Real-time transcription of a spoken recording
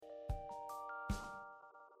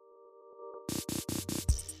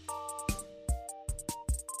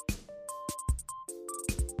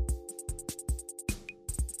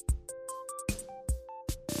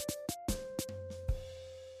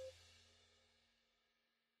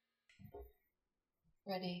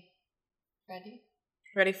Ready, Freddy?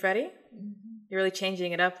 Ready, Freddy? Mm-hmm. You're really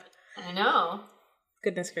changing it up. I know.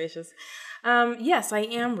 Goodness gracious. Yes, I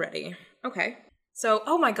am ready. Okay. So,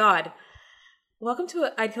 oh my god. Welcome to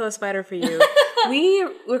I'd Kill a Spider for You. We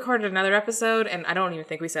recorded another episode, and I don't even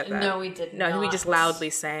think we said that. No, we did not. No, we just loudly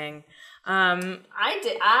sang. I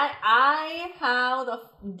did. How the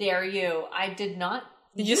dare you? I did not.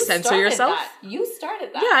 Did you censor yourself? That. You started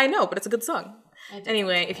that. Yeah, I know, but it's a good song.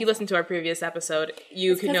 Anyway, if you listen to our previous episode,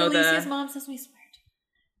 you could know Alicia's mom says we swear.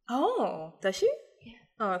 Oh, does she? Yeah.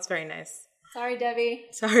 Oh, that's very nice. Sorry, Debbie.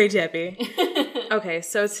 Sorry, Debbie. Okay,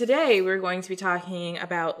 so today we're going to be talking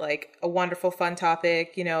about like a wonderful, fun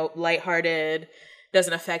topic, lighthearted,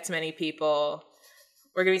 doesn't affect many people.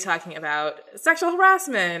 We're going to be talking about sexual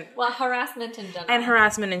harassment. Well, harassment in general. And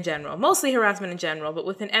harassment in general. Mostly harassment in general, but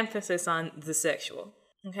with an emphasis on the sexual.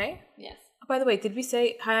 Okay? Yes. Oh, by the way, did we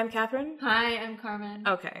say, hi, I'm Catherine? Hi, I'm Carmen.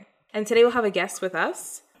 Okay. And today we'll have a guest with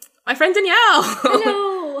us. My friend Danielle!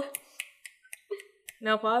 Hello!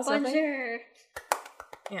 No applause? Bonjour. Okay?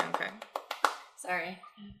 Yeah, okay. Sorry. I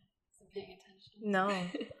wasn't paying attention. No.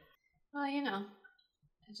 Well, I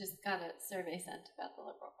just got a survey sent about the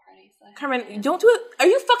Liberal Party. So Carmen, don't do it. Are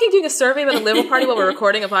you fucking doing a survey about the Liberal Party while we're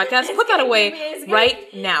recording a podcast? Put that away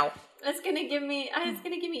right now. It's gonna give me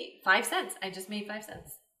 5 cents. I just made 5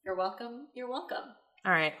 cents. You're welcome. You're welcome.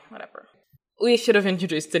 All right, whatever. We should have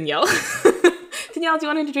introduced Danielle. Danielle, do you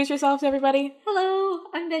want to introduce yourself to everybody? Hello,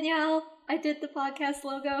 I'm Danielle. I did the podcast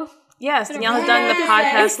logo. Yes, Danielle has done the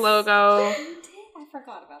podcast logo. I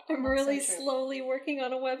forgot about that. I'm really slowly working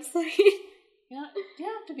on a website. You don't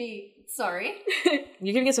have to be sorry.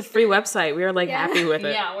 You're giving us a free website. We are happy with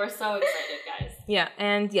it. Yeah, we're so excited, guys. Yeah,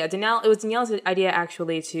 and Danielle, it was Danielle's idea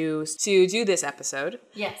actually to do this episode.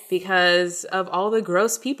 Yes. Because of all the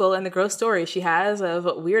gross people and the gross stories she has of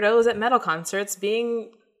weirdos at metal concerts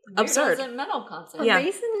being absurd. Weirdos at metal concerts. Yeah,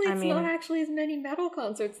 Recently, it's not actually as many metal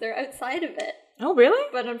concerts. They're outside of it. Oh, really?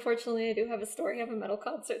 But unfortunately, I do have a story of a metal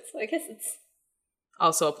concert, so I guess it's...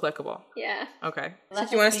 Also applicable. Yeah. Okay. So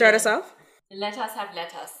do you want to start us off? Let us have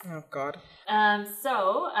let us. Oh, God.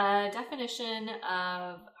 Definition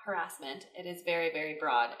of harassment. It is very, very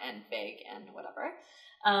broad and vague and whatever.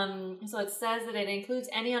 So it says that it includes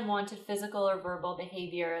any unwanted physical or verbal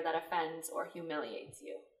behavior that offends or humiliates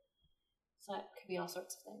you. So that could be all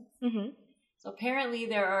sorts of things. Mm-hmm. So apparently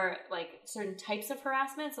there are certain types of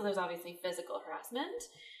harassment. So there's obviously physical harassment,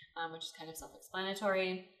 which is kind of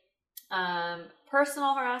self-explanatory.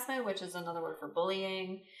 Personal harassment, which is another word for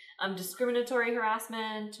bullying. Discriminatory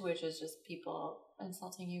harassment, which is just people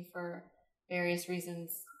insulting you for various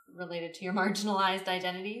reasons related to your marginalized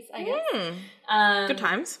identities, I guess. Good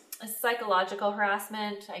times. Psychological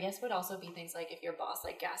harassment, I guess, would also be things like if your boss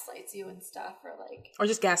gaslights you and stuff, or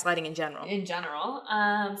just gaslighting in general.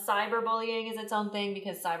 Cyberbullying is its own thing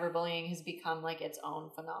because cyberbullying has become its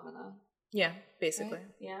own phenomena. Yeah, basically. Right?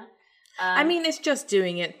 Yeah. I mean, it's just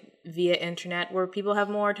doing it via internet where people have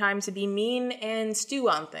more time to be mean and stew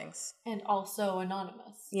on things. And also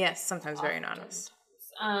anonymous. Yes, sometimes very anonymous.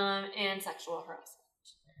 And sexual harassment.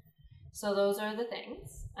 So those are the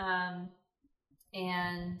things.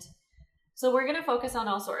 And so we're going to focus on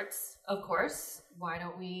all sorts, of course. Why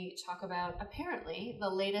don't we talk about, apparently, the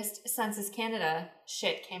latest Census Canada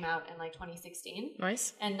shit came out in 2016.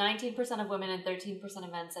 Nice. And 19% of women and 13%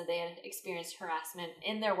 of men said they had experienced harassment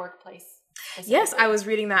in their workplace. Yes, I was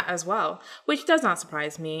reading that as well, which does not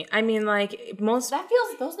surprise me. I mean, those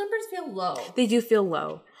numbers feel low. They do feel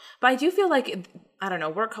low. But I do feel I don't know,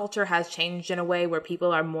 work culture has changed in a way where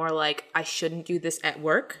people are more I shouldn't do this at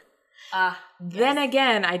work. Then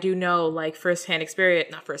again, I do know secondhand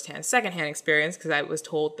experience, because I was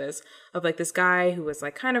told this of this guy who was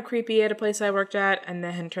kind of creepy at a place I worked at, and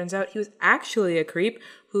then it turns out he was actually a creep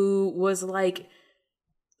who was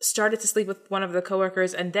started to sleep with one of the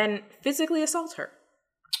coworkers and then physically assault her.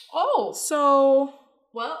 Oh, so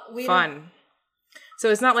fun. So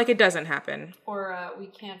it's not it doesn't happen. Or we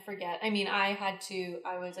can't forget. I mean, I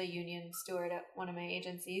was a union steward at one of my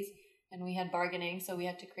agencies. And we had bargaining, so we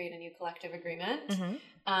had to create a new collective agreement.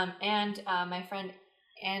 Mm-hmm. And my friend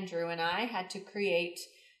Andrew and I had to create,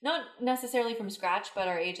 not necessarily from scratch, but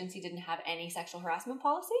our agency didn't have any sexual harassment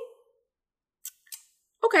policy.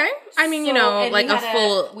 Okay. I mean,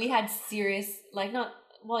 we had serious,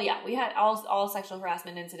 we had all sexual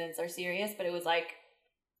harassment incidents are serious, but it was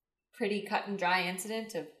pretty cut and dry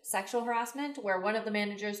incident of sexual harassment where one of the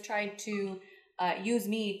managers tried to use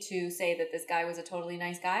me to say that this guy was a totally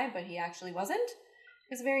nice guy, but he actually wasn't. It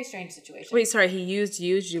was a very strange situation. Wait, sorry, he used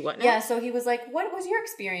you what now? Yeah, so he was what was your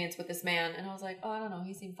experience with this man? And I was I don't know,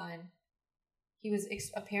 he seemed fine. he was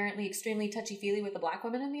apparently extremely touchy-feely with the black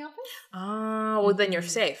women in the office. Oh, well, then you're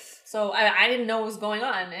safe. So I didn't know what was going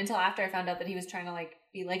on until after I found out that he was trying to like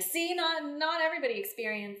be like, see, not everybody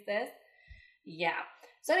experienced this. Yeah.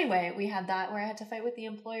 So anyway, we had that where I had to fight with the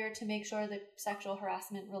employer to make sure that sexual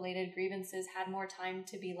harassment related grievances had more time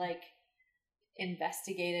to be like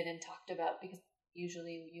investigated and talked about, because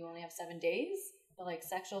usually you only have 7 days. But like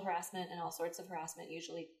sexual harassment and all sorts of harassment,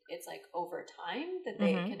 usually it's like over time that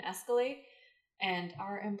they can escalate. And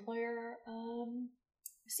our employer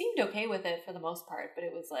seemed okay with it for the most part, but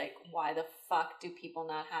it was like, why the fuck do people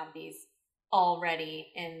not have these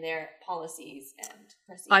already in their policies and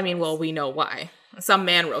procedures? I mean, well, we know why. Some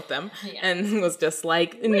man wrote them and was just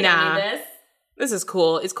like, we nah, don't need this is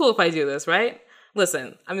cool. It's cool if I do this, right?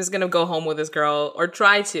 Listen, I'm just going to go home with this girl, or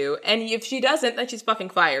try to. And if she doesn't, then she's fucking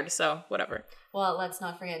fired. So whatever. Well, let's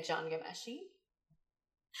not forget John Ghomeshi.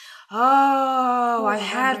 Oh, I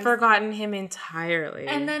had forgotten him entirely.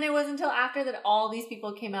 And then it was until after that all these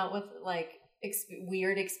people came out with like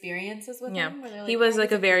weird experiences with him. Where like, he was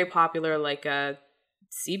like a very popular like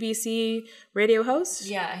CBC radio host.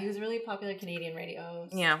 Yeah, he was a really popular Canadian radio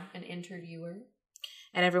host. Yeah. An interviewer.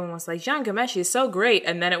 And everyone was like, John Ghomeshi is so great.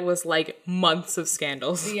 And then it was like months of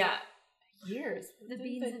scandals. Yeah. Years. The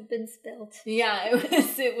beans have been spilled. Yeah, it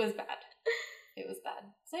was bad. It was bad.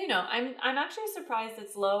 So, you know, I'm actually surprised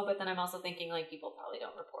it's low, but then I'm also thinking like people probably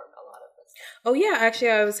don't report a lot of this. Oh yeah, actually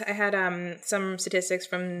I had some statistics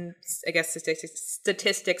from, I guess,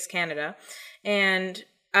 Statistics Canada, and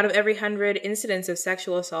out of every 100 incidents of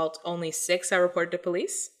sexual assault, only 6 are reported to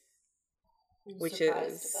police. Which is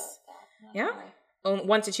about that. Yeah.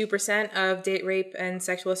 1 to 2% of date rape and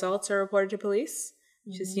sexual assaults are reported to police,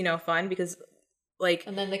 which is, you know, fun because like,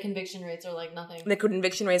 and then the conviction rates are like nothing. The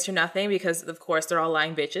conviction rates are nothing because, of course, they're all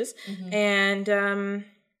lying bitches. And,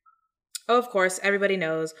 of course, everybody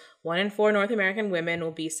knows 1 in 4 North American women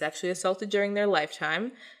will be sexually assaulted during their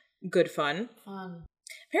lifetime. Good fun.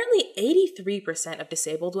 Apparently, 83% of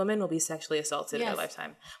disabled women will be sexually assaulted in their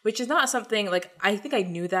lifetime, which is not something, like, I think I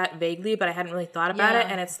knew that vaguely, but I hadn't really thought about it.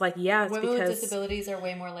 And it's like, it's women because... with disabilities are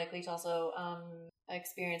way more likely to also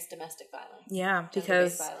experience domestic violence. Yeah,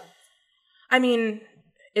 because... Violence. I mean,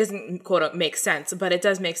 it doesn't, quote unquote, make sense, but it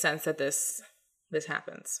does make sense that this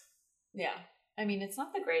happens. Yeah. I mean, it's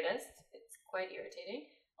not the greatest. It's quite irritating.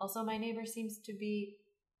 Also, my neighbor seems to be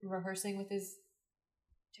rehearsing with his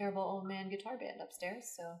terrible old man guitar band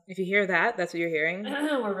upstairs, so... If you hear that, that's what you're hearing.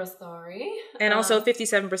 We're real sorry. And also,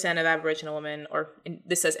 57% of Aboriginal women,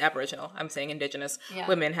 this says Aboriginal, I'm saying Indigenous,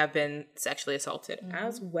 women have been sexually assaulted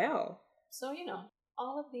as well. So, you know,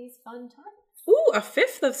 all of these fun times. Ooh,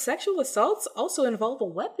 1/5 of sexual assaults also involve a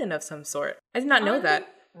weapon of some sort. I did not know that.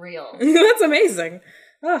 Real. That's amazing.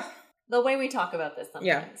 Oh. The way we talk about this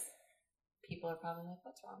sometimes, people are probably like,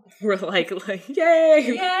 what's wrong with We're like, yay!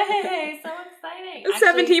 Yay! So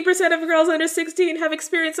exciting. 17% of girls under 16 have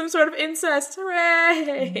experienced some sort of incest.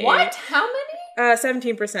 Hooray! What? How many?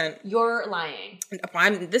 17%. You're lying.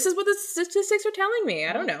 This is what the statistics are telling me.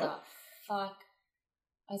 I don't know. What the fuck?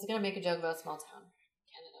 I was going to make a joke about small town.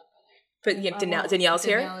 But Danielle's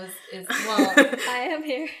here. Danielle is well, I am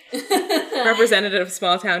here. Representative of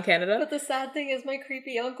small town Canada. But the sad thing is my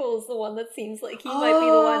creepy uncle is the one that seems like he might be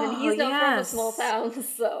the one, and he's not from a small town,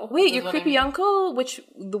 so... Wait, your creepy uncle?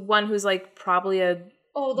 The one who's like probably a...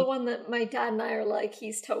 Oh, the one that my dad and I are like,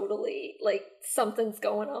 he's totally, like, something's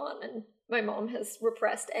going on, and my mom has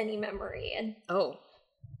repressed any memory, and... Oh.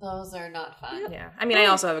 Those are not fun. Yeah. I mean, I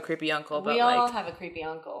also have a creepy uncle, but we all have a creepy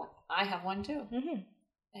uncle. I have one too.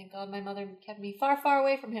 Thank God my mother kept me far, far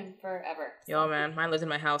away from him forever. So. Yo, man, mine lives in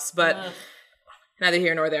my house, but neither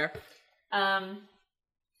here nor there.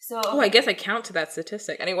 So I guess I count to that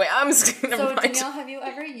statistic. Anyway, I'm just gonna. So Danielle, have you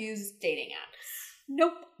ever used dating apps?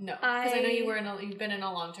 Nope. No, because I know you've been in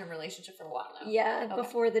a long-term relationship for a while now. Yeah,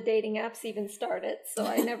 before the dating apps even started, so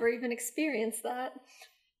I never even experienced that.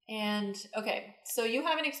 And okay, so you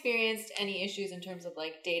haven't experienced any issues in terms of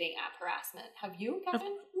like dating app harassment, have you,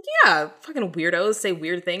 Kevin? Yeah, fucking weirdos say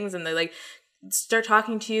weird things and they like start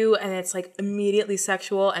talking to you and it's like immediately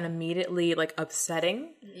sexual and immediately like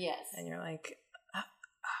upsetting. Yes. And you're like,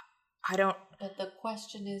 I don't. But the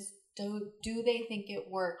question is, do they think it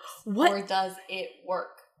works? What? Or does it work?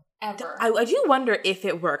 Ever. I do wonder if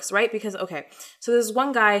it works, right? Because, okay, so there's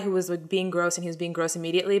one guy who was like being gross and he was being gross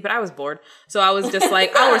immediately, but I was bored. So I was just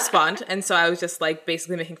like, I'll respond. And so I was just like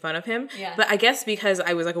basically making fun of him. Yeah. But I guess because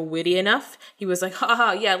I was like witty enough, he was like,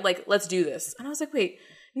 haha, yeah, like, let's do this. And I was like, wait,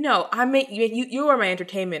 no, you are my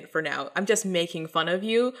entertainment for now. I'm just making fun of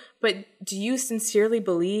you. But do you sincerely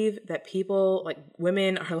believe that people, like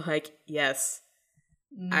women are like, yes,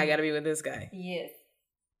 I gotta be with this guy? Yes.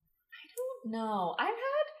 No.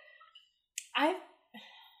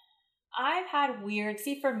 I've had weird,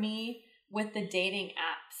 see, for me, with the dating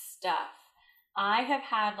app stuff, I have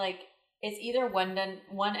had, like, it's either one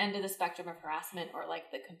end of the spectrum of harassment or,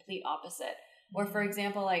 like, the complete opposite. Or, for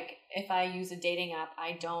example, like, if I use a dating app,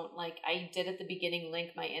 I don't, like, I did at the beginning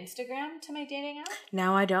link my Instagram to my dating app.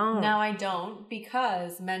 Now I don't.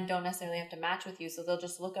 Because men don't necessarily have to match with you. So they'll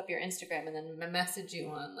just look up your Instagram and then message you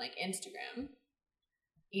on, like, Instagram.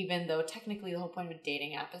 Even though technically the whole point of a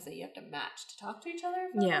dating app is that you have to match to talk to each other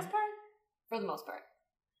for the most part. For the most part.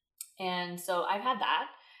 And so I've had that.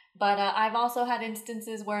 But I've also had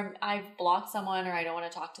instances where I've blocked someone or I don't want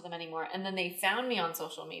to talk to them anymore. And then they found me on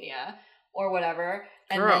social media or whatever,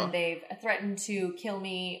 and then they've threatened to kill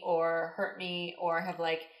me or hurt me or have,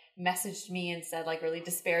 like, messaged me and said, like, really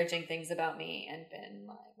disparaging things about me and been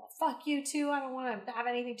like, well, fuck you too, I don't want to have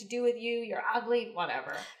anything to do with you, you're ugly,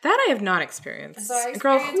 whatever. That I have not experienced. So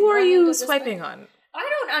girl, who are you swiping on? I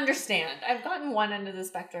don't understand. I've gotten one end of the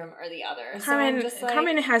spectrum or the other.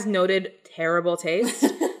 Carmen has noted terrible taste.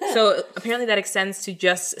 So apparently that extends to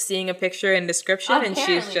just seeing a picture and description, and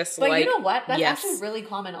she's just but like, you know what? That's yes. actually really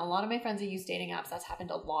common. A lot of my friends who use dating apps, that's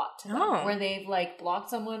happened a lot to them, where they've, like, blocked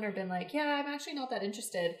someone or been like, yeah, I'm actually not that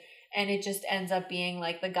interested. And it just ends up being,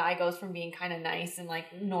 like, the guy goes from being kind of nice and,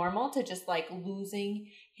 like, normal to just, like, losing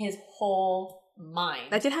his whole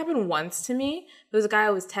mind. That did happen once to me. There was a guy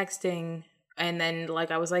I was texting, and then,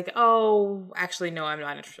 like, I was like, oh, actually, no, I'm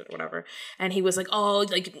not interested, whatever. And he was like, oh,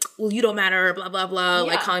 like, well, you don't matter, blah, blah, blah,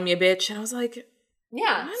 like, calling me a bitch. And I was like,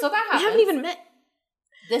 yeah, what? So that happens. We haven't even met.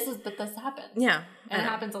 But this happens. Yeah. And it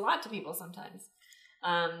happens a lot to people sometimes.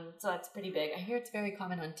 So that's pretty big. I hear it's very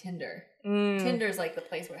common on Tinder. Tinder's, like, the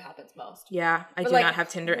place where it happens most. Yeah, I do not have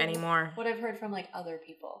Tinder anymore. What I've heard from, like, other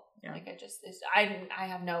people. Yeah. Like, I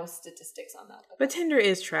have no statistics on that. But Tinder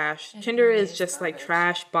is trash. Tinder is just garbage. Like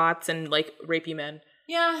trash, bots, and, like, rapey men.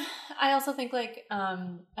 Yeah, I also think, like,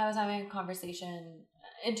 I was having a conversation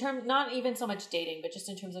in terms, not even so much dating, but just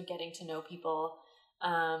in terms of getting to know people,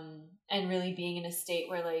 and really being in a state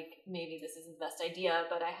where, like, maybe this isn't the best idea,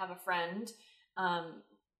 but I have a friend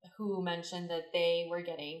who mentioned that they were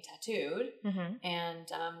getting tattooed, and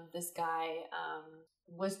this guy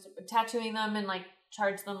was tattooing them and, like,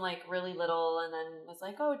 charged them, like, really little, and then was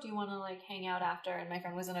like, oh, do you want to, like, hang out after? And my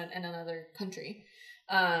friend was in another country,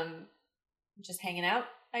 just hanging out,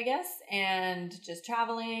 I guess, and just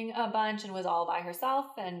traveling a bunch, and was all by herself,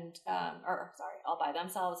 and all by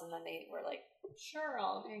themselves, and then they were like, sure,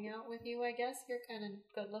 I'll hang out with you, I guess, you're kind of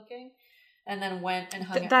good looking. And then went and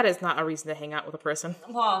hung out. That is not a reason to hang out with a person.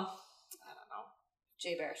 Well, I don't know.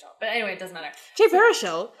 Jay Baruchel. But anyway, it doesn't matter. Jay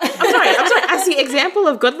Baruchel? I'm sorry. As the example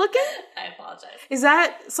of good looking? I apologize. Is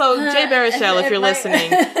that... So, Jay Baruchel, if you're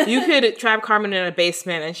listening, you could trap Carmen in a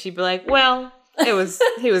basement and she'd be like, well, he was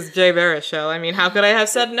Jay Baruchel. I mean, how could I have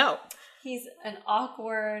said no? He's an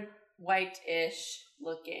awkward, white-ish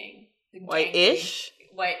looking... White-ish?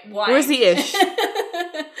 White. Where's the ish?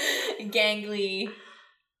 Gangly...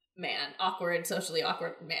 man, socially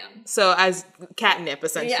awkward man. So as catnip,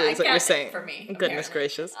 essentially, is what you're saying. For me, goodness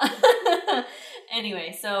gracious.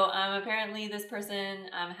 Anyway, so apparently this person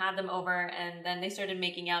had them over, and then they started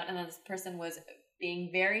making out, and then this person was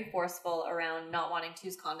being very forceful around not wanting to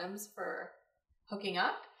use condoms for hooking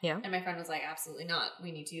up. Yeah. And my friend was like, absolutely not.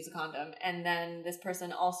 We need to use a condom. And then this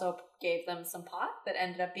person also gave them some pot that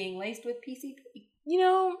ended up being laced with PCP. You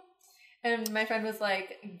know... And my friend was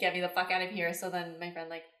like, get me the fuck out of here. So then my friend,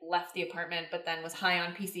 like, left the apartment, but then was high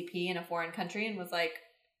on PCP in a foreign country and was like,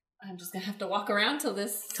 I'm just going to have to walk around till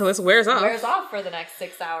this wears off. Wears off for the next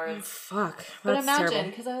 6 hours. Oh, fuck. That's but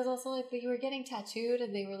imagine, because I was also like, but you were getting tattooed,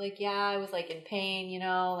 and they were like, yeah, I was, like, in pain, you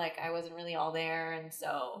know, like, I wasn't really all there. And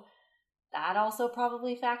so that also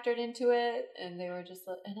probably factored into it. And they were just,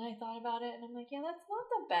 and I thought about it, and I'm like, yeah, that's not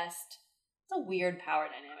the best. It's a weird power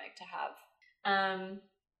dynamic to have.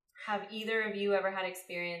 Have either of you ever had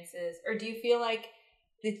experiences, or do you feel like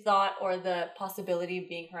the thought or the possibility of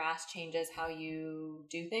being harassed changes how you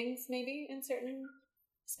do things, maybe, in certain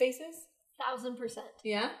spaces? 1000%.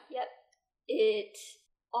 Yeah? Yep.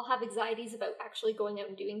 I'll have anxieties about actually going out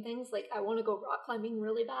and doing things. Like, I want to go rock climbing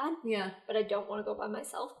really bad. Yeah. But I don't want to go by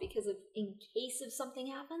myself because of, in case if something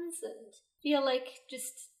happens, and feel like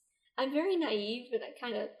just... I'm very naive, and I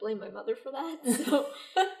kind of blame my mother for that. So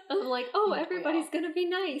I'm like, oh, everybody's going to be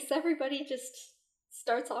nice. Everybody just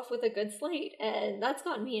starts off with a good slate. And that's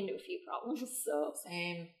gotten me into a few problems. So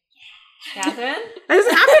same. Catherine? That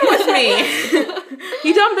doesn't happen with me.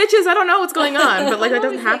 You dumb bitches, I don't know what's going on, but like that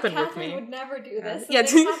doesn't happen with me. Catherine would never do this. Yeah, And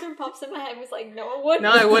then Catherine pops in my head and was like, no, I wouldn't.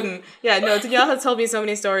 No, I wouldn't. Yeah, no, Danielle has told me so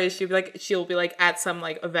many stories. She'll be like at some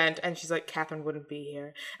like event and she's like, Catherine wouldn't be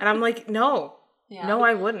here. And I'm like, no. Yeah. No,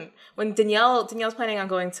 I wouldn't. When Danielle's planning on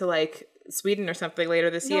going to like Sweden or something later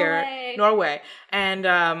this year. Norway. And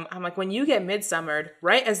I'm like, when you get midsummered,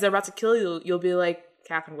 right as they're about to kill you, you'll be like,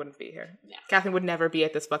 Catherine wouldn't be here. Yeah. Catherine would never be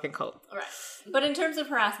at this fucking cult. Right. But in terms of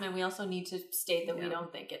harassment, we also need to state that we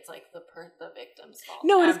don't think it's like the victim's fault.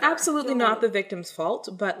 No, it is absolutely not the victim's fault.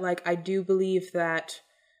 But like, I do believe that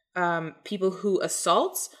people who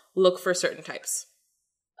assault look for certain types.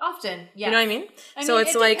 Often, yeah. You know what I mean? So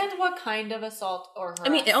it's like, depends what kind of assault or harassment.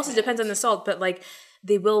 I mean, it also depends on the assault, but like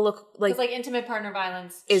they will look like... Because like intimate partner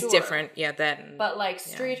violence is different, yeah, then... But like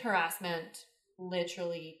street harassment,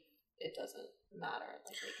 literally, it doesn't matter.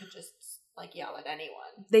 Like they could just like yell at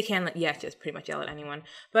anyone. They can, just pretty much yell at anyone.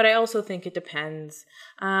 But I also think it depends.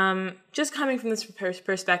 Just coming from this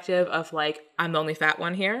perspective of like, I'm the only fat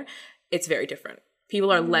one here, it's very different.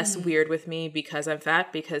 People are less weird with me because I'm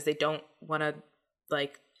fat, because they don't want to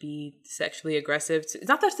like be sexually aggressive. It's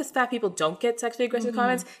not that fat people don't get sexually aggressive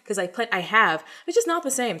comments, because I have. It's just not the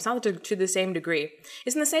same. It's not to the same degree.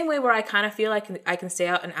 It's in the same way where I kind of feel like I can stay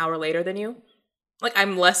out an hour later than you. Like,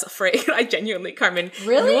 I'm less afraid. I genuinely, Carmen.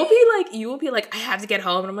 Really? You will be like, I have to get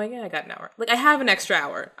home. And I'm like, yeah, I got an hour. Like, I have an extra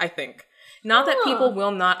hour, I think. Not that people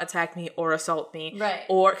will not attack me or assault me. Right.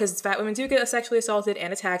 Or, because fat women do get sexually assaulted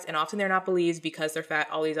and attacked, and often they're not believed because they're fat,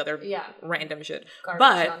 all these other random shit.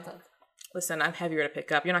 Garbage nonsense. Listen, I'm heavier to pick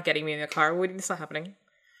up. You're not getting me in the car. It's not happening.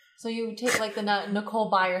 So you take like the Nicole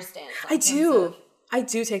Byer stance. I do. I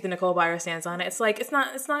do take the Nicole Byer stance on it. It's like, it's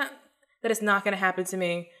not that it's not going to happen to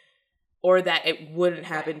me, or that it wouldn't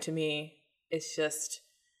happen to me. It's just,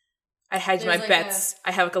 I hedge my bets.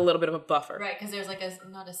 I have like a little bit of a buffer. Right, because there's like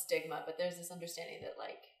not a stigma, but there's this understanding that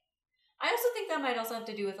like, I also think that might also have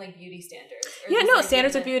to do with like beauty standards. Yeah, no,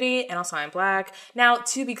 standards of beauty, and also I'm Black. Now,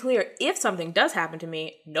 to be clear, if something does happen to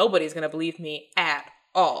me, nobody's going to believe me at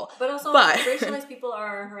all. But also, racialized people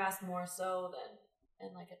are harassed more so than,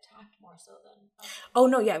 and like attacked more so than. Oh,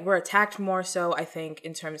 no, yeah, we're attacked more so, I think,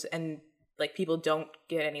 in terms, and like people don't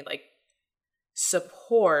get any like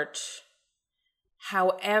support.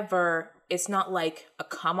 However, it's not like a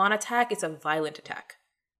come-on attack, it's a violent attack.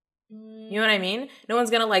 You know what I mean? No one's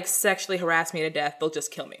gonna like sexually harass me to death. They'll just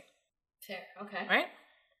kill me. Fair. Okay. Right?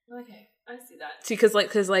 Okay. I see that. See,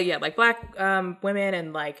 because like Black women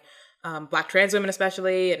and like Black trans women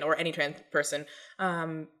especially, or any trans person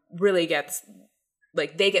really gets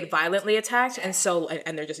like, they get violently attacked, and so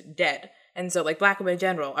and they're just dead. And so like Black women in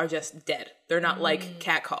general are just dead. They're not like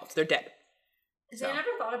catcalled. They're dead. See, I never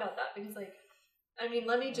thought about that, because like, I mean,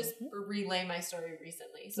 let me just relay my story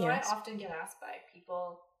recently. So I often get asked by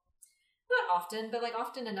people. Not often, but like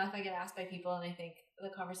often enough I get asked by people, and I think the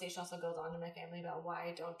conversation also goes on in my family about why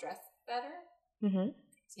I don't dress better. Mm-hmm.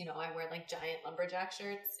 So, you know, I wear like giant lumberjack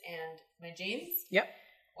shirts and my jeans. Yep.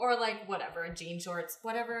 Or like whatever, jean shorts,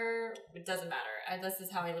 whatever, it doesn't matter. This is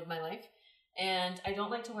how I live my life. And I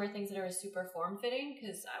don't like to wear things that are super form-fitting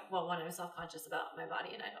because, one, I'm self-conscious about my body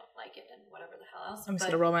and I don't like it, and whatever the hell else. I'm just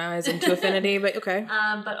going to roll my eyes into affinity, but okay.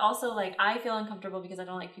 But also, like, I feel uncomfortable because I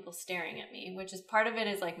don't like people staring at me, which is part of it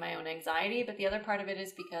is, like, my own anxiety, but the other part of it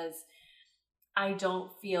is because I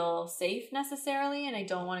don't feel safe necessarily and I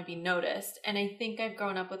don't want to be noticed. And I think I've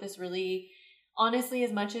grown up with this really... Honestly,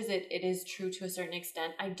 as much as it is true to a certain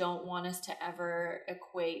extent, I don't want us to ever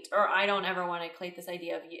equate, or I don't ever want to equate this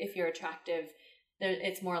idea of if you're attractive,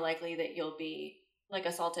 it's more likely that you'll be like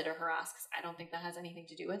assaulted or harassed. 'Cause I don't think that has anything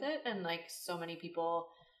to do with it. And like so many people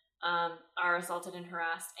are assaulted and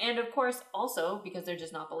harassed. And of course, also because they're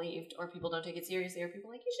just not believed, or people don't take it seriously, or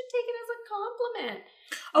people are like, you should take it as a compliment.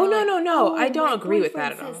 Oh, no. I don't agree with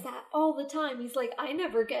that at all. Says that all the time. He's like,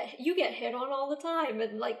 you get hit on all the time,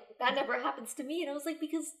 and like that never happens to me. And I was like,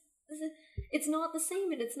 because it's not the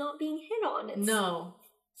same, and it's not being hit on. It's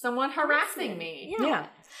someone harassing me. Yeah.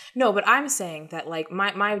 No, but I'm saying that like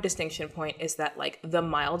my distinction point is that like the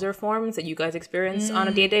milder forms that you guys experience on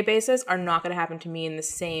a day-to-day basis are not going to happen to me in the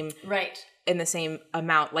same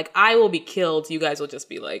amount. Like I will be killed. You guys will just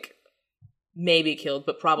be like maybe killed,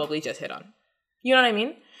 but probably just hit on. You know what I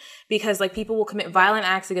mean? Because like people will commit violent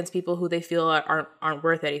acts against people who they feel aren't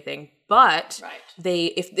worth anything. But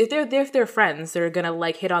if they're friends, they're gonna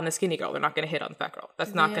like hit on the skinny girl. They're not gonna hit on the fat girl.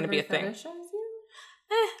 That's not gonna be a thing.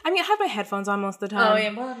 I mean, I have my headphones on most of the time. Oh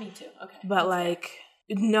yeah, well, me too. Okay, but like,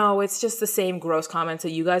 no, it's just the same gross comments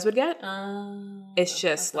that you guys would get. It's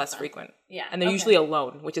just less frequent. Yeah, and they're usually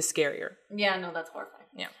alone, which is scarier. Yeah, no, that's horrifying.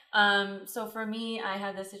 Yeah. So for me, I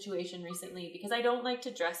had this situation recently because I don't like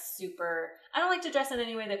to dress in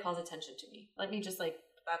any way that calls attention to me. Let me just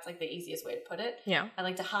that's like the easiest way to put it. Yeah. I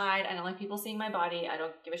like to hide. I don't like people seeing my body. I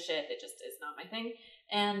don't give a shit. It just is not my thing.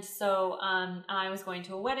 And so I was going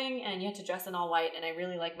to a wedding and you had to dress in all white and I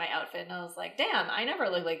really liked my outfit and I was like, damn, I never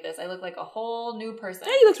look like this. I look like a whole new person.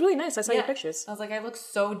 Yeah, you looked really nice. I saw your pictures. I was like, I look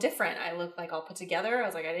so different. I look like all put together. I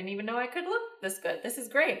was like, I didn't even know I could look this good. This is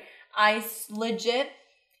great. I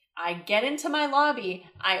get into my lobby.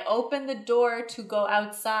 I open the door to go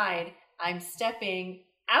outside. I'm stepping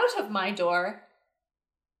out of my door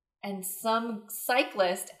and some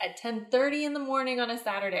cyclist at 10:30 in the morning on a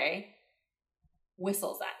Saturday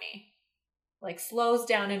whistles at me. Like slows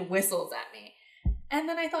down and whistles at me. And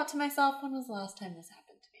then I thought to myself, when was the last time this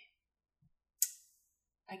happened to me?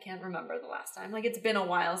 I can't remember the last time. Like it's been a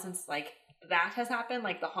while since like that has happened,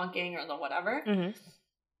 like the honking or the whatever. Mm-hmm.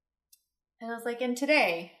 And I was like, and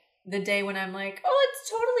today, the day when I'm like, oh, it's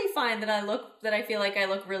totally fine that I feel like I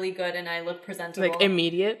look really good and I look presentable. Like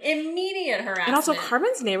immediate harassment. And also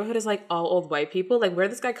Carmen's neighborhood is like all old white people. Like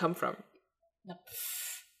where'd this guy come from? No,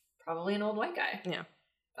 probably an old white guy. Yeah.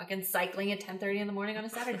 Fucking cycling at 10:30 in the morning on a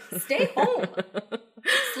Saturday. Stay home.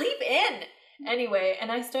 Sleep in. Anyway,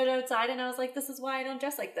 and I stood outside and I was like, this is why I don't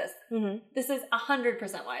dress like this. Mm-hmm. This is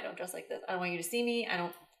 100% why I don't dress like this. I don't want you to see me.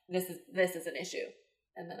 This is an issue.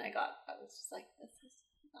 And then I was just like, this is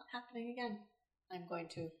not happening again. I'm going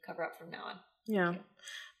to cover up from now on. Yeah.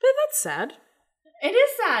 But that's sad. It is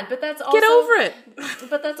sad, but that's also... Get over it!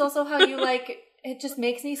 But that's also how you like... It just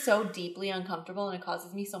makes me so deeply uncomfortable and it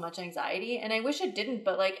causes me so much anxiety. And I wish it didn't,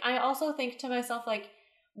 but like, I also think to myself, like,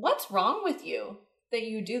 what's wrong with you that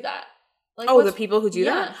you do that? Like, the people who do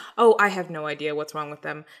that? Oh, I have no idea what's wrong with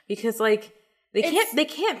them. Because like, they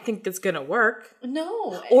can't think it's gonna work.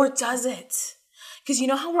 No. Or does it? Because you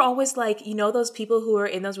know how we're always like, you know those people who are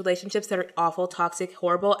in those relationships that are awful, toxic,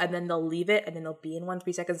 horrible, and then they'll leave it, and then they'll be in one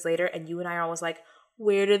 3 seconds later, and you and I are always like,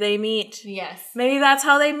 where do they meet? Yes. Maybe that's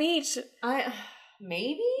how they meet.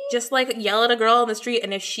 Maybe? Just like yell at a girl on the street,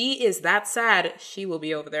 and if she is that sad, she will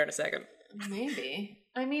be over there in a second. Maybe.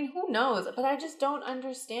 I mean, who knows? But I just don't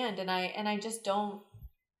understand, and I just don't...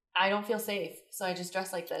 I don't feel safe, so I just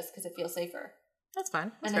dress like this because it feels safer. That's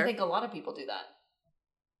fine. That's and fair. I think a lot of people do that.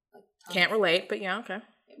 Can't relate, but yeah, okay.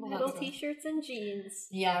 Metal t-shirts and jeans.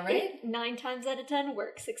 Yeah, right? It 9 times out of 10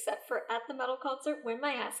 works, except for at the metal concert when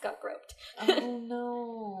my ass got groped. Oh,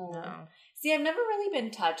 no. See, I've never really been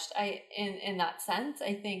touched in that sense.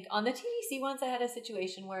 I think on the TDC ones, I had a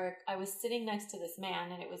situation where I was sitting next to this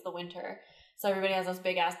man, and it was the winter. So everybody has those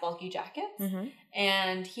big-ass bulky jackets. Mm-hmm.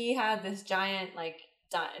 And he had this giant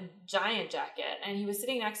jacket. And he was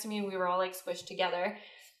sitting next to me, and we were all, like, squished together.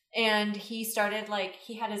 And he started, like,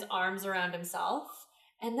 he had his arms around himself.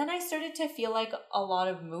 And then I started to feel, like, a lot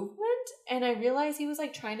of movement. And I realized he was,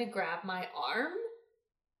 like, trying to grab my arm.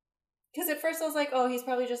 Because at first I was like, oh, he's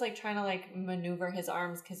probably just, like, trying to, like, maneuver his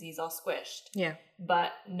arms because he's all squished. Yeah.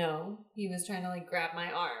 But no, he was trying to, like, grab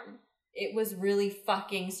my arm. It was really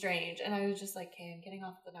fucking strange. And I was just like, okay, I'm getting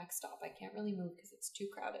off at the next stop. I can't really move because it's too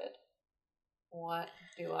crowded. What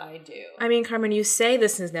do I do? I mean, Carmen, you say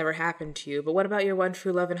this has never happened to you, but what about your one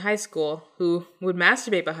true love in high school who would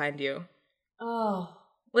masturbate behind you? Oh.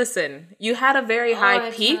 Listen, you had a very high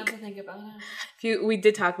peak. I have to think about it. We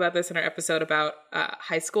did talk about this in our episode about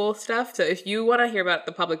high school stuff. So if you want to hear about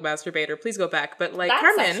the public masturbator, please go back. But like, that's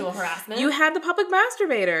Carmen, sexual harassment. You had the public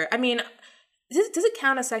masturbator. I mean, does it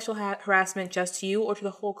count as sexual harassment just to you or to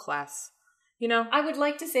the whole class? You know? I would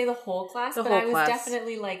like to say the whole class, but I was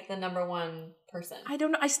definitely like the number one person. I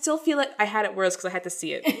don't know. I still feel like I had it worse because I had to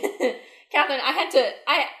see it. Catherine,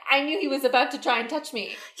 I knew he was about to try and touch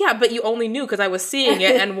me. Yeah, but you only knew because I was seeing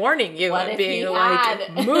it and warning you and being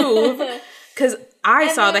like, move. Because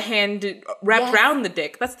I saw the hand wrapped around the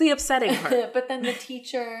dick. That's the upsetting part. But then the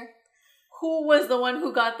teacher, who was the one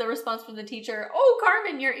who got the response from the teacher? Oh,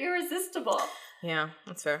 Carmen, you're irresistible. Yeah,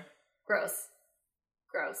 that's fair. Gross.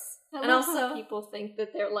 And also people think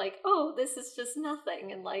that they're like, oh, this is just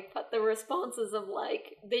nothing, and like put the responses of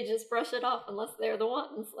like they just brush it off unless they're the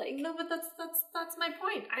ones. Like, no, but that's my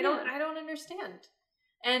point. I don't understand.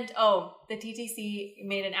 And the TTC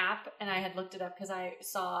made an app, and I had looked it up because I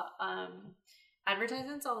saw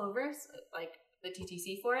advertisements all over, like the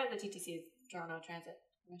TTC for it. The TTC is Toronto Transit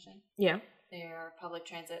Commission. Yeah, they are public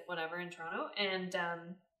transit, whatever, in Toronto, and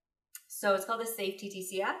so it's called the Safe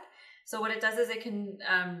TTC app. So what it does is it can,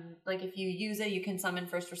 like if you use it, you can summon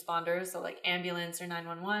first responders. So like ambulance or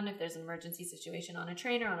 911 if there's an emergency situation on a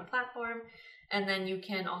train or on a platform. And then you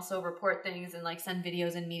can also report things and like send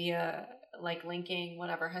videos and media like linking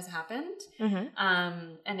whatever has happened.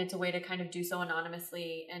 Mm-hmm. And it's a way to kind of do so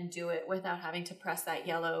anonymously and do it without having to press that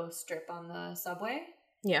yellow strip on the subway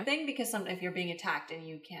thing, because if you're being attacked and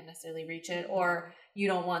you can't necessarily reach it, or you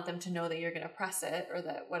don't want them to know that you're going to press it or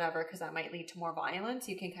that whatever, because that might lead to more violence,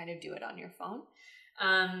 you can kind of do it on your phone.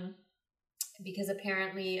 Because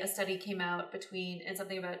apparently a study came out between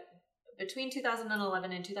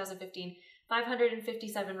 2011 and 2015,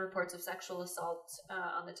 557 reports of sexual assault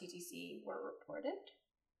on the TTC were reported.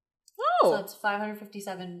 Oh. So it's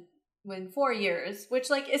 557 in 4 years, which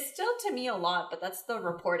like is still to me a lot, but that's the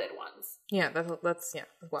reported ones. Yeah, that's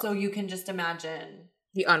wow. So you can just imagine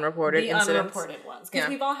the unreported incidents. Unreported ones, because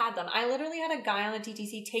we've all had them. I literally had a guy on the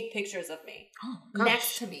TTC take pictures of me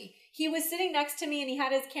next to me. He was sitting next to me and he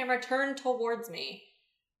had his camera turned towards me.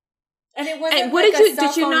 And it wasn't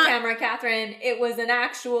cell phone camera, Catherine. It was an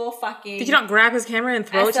actual fucking... Did you not grab his camera and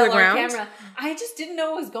throw it to the ground? Camera. I just didn't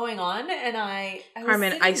know what was going on, and I was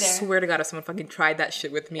Carmen, I there. swear to God, if someone fucking tried that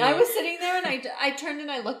shit with me... I was sitting there, and I turned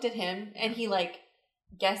and I looked at him, and he, like,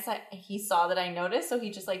 he saw that I noticed, so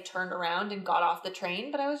he just, like, turned around and got off the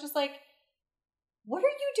train, but I was just like, what are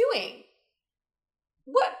you doing?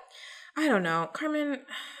 What? I don't know. Carmen...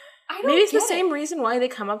 Maybe it's the same reason why they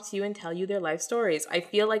come up to you and tell you their life stories. I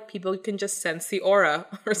feel like people can just sense the aura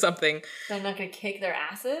or something. They're not going to kick their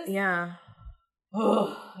asses? Yeah.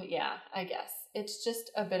 Oh, yeah, I guess. It's just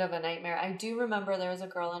a bit of a nightmare. I do remember there was a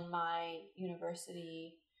girl in my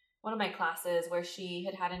university, one of my classes, where she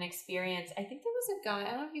had an experience. I think there was a guy,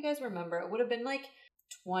 I don't know if you guys remember, it would have been like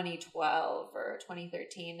 2012 or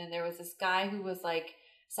 2013, and there was this guy who was like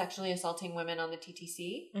sexually assaulting women on the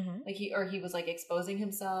TTC. Mm-hmm. Like he was like exposing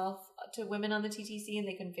himself to women on the TTC, and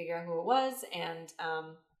they couldn't figure out who it was. And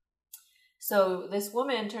so this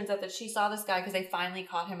woman, turns out that she saw this guy because they finally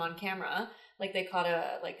caught him on camera. Like they caught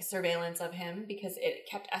a surveillance of him, because it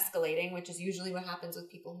kept escalating, which is usually what happens with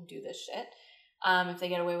people who do this shit. If they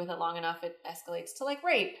get away with it long enough, it escalates to like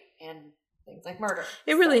rape and things like murder.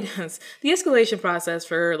 It really does. The escalation process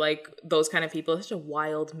for like those kind of people is such a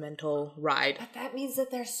wild mental ride. But that means that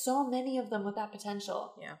there's so many of them with that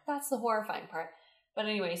potential. Yeah. That's the horrifying part. But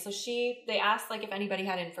anyway, so they asked like if anybody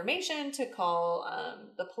had information to call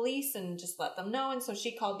the police and just let them know. And so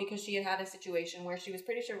she called because she had a situation where she was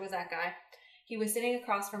pretty sure it was that guy. He was sitting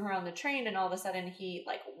across from her on the train, and all of a sudden he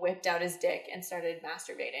like whipped out his dick and started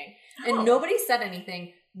masturbating. And nobody said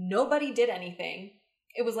anything. Nobody did anything.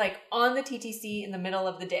 It was like on the TTC in the middle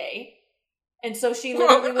of the day. And so she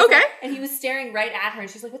literally was like, and he was staring right at her, and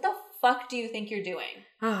she's like, what the fuck do you think you're doing?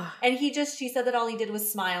 And she said that all he did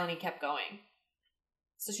was smile and he kept going.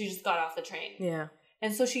 So she just got off the train. Yeah.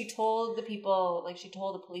 And so she told the people, like she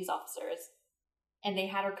told the police officers, and they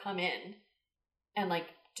had her come in and like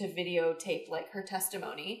to videotape like her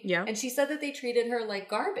testimony. Yeah. And she said that they treated her like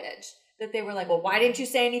garbage. That they were like, well, why didn't you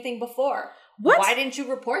say anything before? What? Why didn't you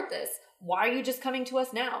report this? Why are you just coming to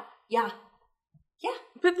us now? Yeah. Yeah.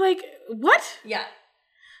 But like, what? Yeah.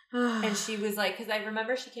 And she was like, because I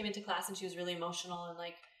remember she came into class and she was really emotional, and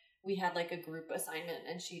like we had like a group assignment,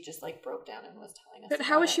 and she just like broke down and was telling us. But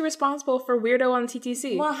how is she responsible for weirdo on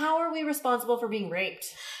TTC? Well, how are we responsible for being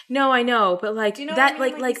raped? No, I know, but like do you know that, what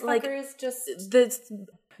I mean? like just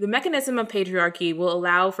the mechanism of patriarchy will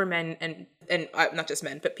allow for men and not just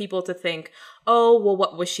men, but people to think, oh, well,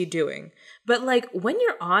 what was she doing? But like when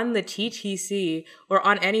you're on the TTC or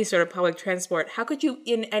on any sort of public transport, how could you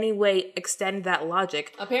in any way extend that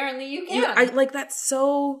logic? Apparently you can. That's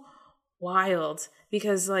so wild,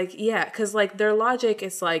 because like, yeah, because like their logic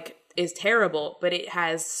is terrible, but it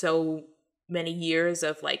has so many years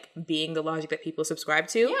of like being the logic that people subscribe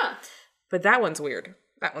to. Yeah. But that one's weird.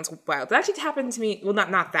 That one's wild. That actually happened to me. Well,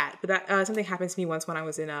 not that, but that something happened to me once when I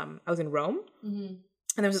was in Rome, mm-hmm. and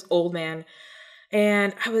there was this old man,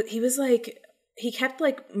 and he kept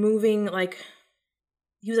like moving, like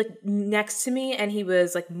he was like next to me, and he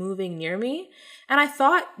was like moving near me, and I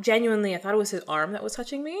thought it was his arm that was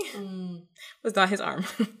touching me. It was not his arm.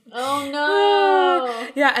 Oh no!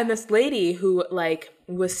 Yeah, and this lady who like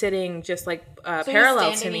was sitting just like so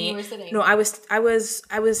parallel to me. You were sitting. No, I was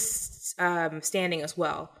standing as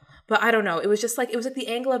well, but I don't know. It was just like the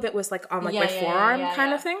angle of it was like on like my forearm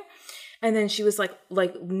kind of thing, and then she was like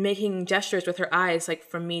making gestures with her eyes like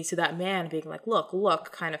from me to that man, being like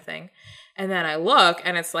look kind of thing, and then I look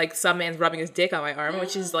and it's like some man's rubbing his dick on my arm,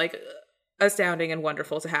 which is like astounding and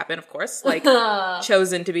wonderful to happen, of course, like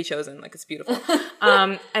chosen to be chosen, like it's beautiful.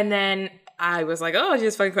 And then I was like, oh,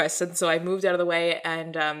 Jesus fucking Christ. And so I moved out of the way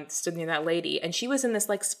and stood near that lady. And she was in this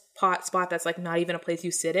like spot that's like not even a place you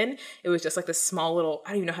sit in. It was just like this small little, I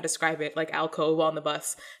don't even know how to describe it, like alcove on the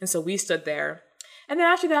bus. And so we stood there. And then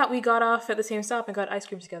after that, we got off at the same stop and got ice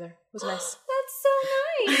cream together. It was nice. That's so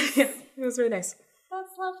nice. Yeah, it was really nice.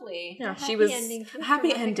 That's lovely. Yeah, Happy she was ending to a happy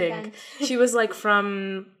traumatic ending. event. She was like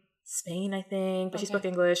from Spain, I think, but she Okay. spoke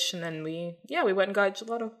English. And then we went and got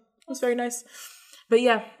gelato. It was very nice. But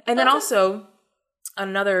yeah, and then also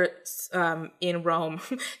another in Rome.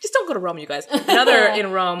 Just don't go to Rome, you guys. Another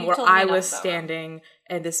in Rome You where told me I enough was about standing,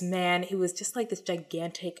 and this man, he was just like this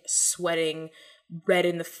gigantic, sweating, red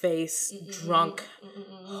in the face, drunk,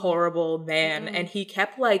 horrible man, and he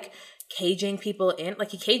kept like caging people in.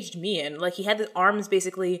 Like he caged me in. Like he had the arms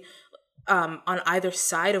basically on either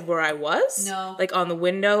side of where I was. No. Like on the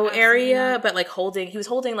window Absolutely area, not. but like he was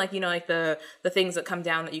holding like, you know, like the things that come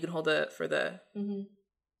down that you can hold to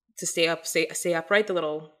stay upright, the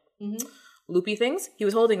little loopy things. He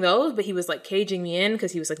was holding those, but he was like caging me in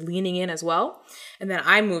because he was like leaning in as well. And then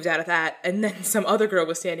I moved out of that, and then some other girl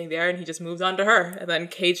was standing there, and he just moved on to her and then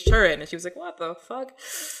caged her in, and she was like, "What the fuck?"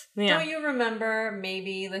 Yeah. Don't you remember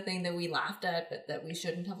maybe the thing that we laughed at, but that we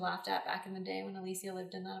shouldn't have laughed at back in the day when Alicia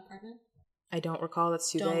lived in that apartment? I don't recall.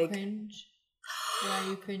 That's too Don't vague. cringe. Why are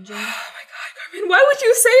you cringing? Oh my god, Carmen, why would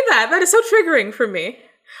you say that? That is so triggering for me.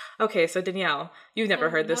 Okay, so Danielle, you've never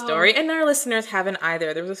heard this story, and our listeners haven't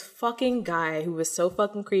either. There was this fucking guy who was so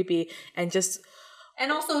fucking creepy and just...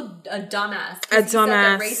 And also a dumbass. A He said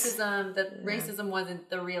dumbass. that racism wasn't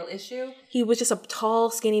the real issue. He was just a tall,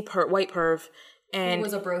 skinny, white perv. And Who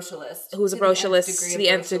was a brocialist. who was a brocialist to the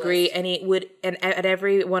nth degree, and he would, and at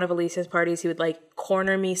every one of Alicia's parties, he would like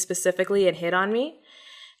corner me specifically and hit on me.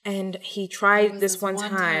 And he tried this one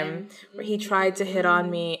time where he tried to hit on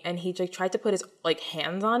me, and he like tried to put his like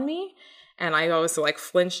hands on me, and I always like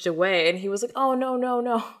flinched away, and he was like, "Oh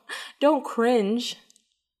no, don't cringe,"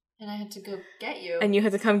 And I had to go get you. and you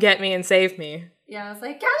had to come get me and save me. Yeah, I was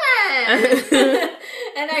like, Kevin!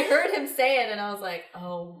 And I heard him say it, and I was like,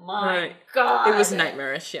 oh my god. It was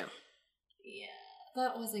nightmarish. Yeah. Yeah,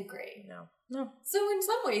 that wasn't great. No. So in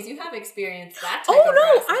some ways, you have experienced that type Oh of no,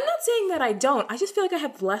 harassment. I'm not saying that I don't. I just feel like I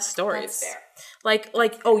have less stories. That's fair.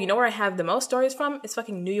 Like, oh, you know where I have the most stories from? It's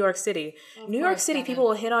fucking New York City. New York course, City, Devin. people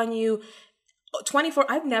will hit on you 24.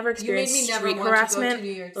 I've never experienced me never street want to go to harassment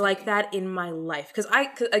New York City. like that in my life. Because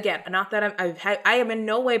again, not that I am in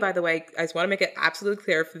no way, by the way, I just want to make it absolutely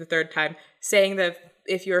clear for the third time, saying that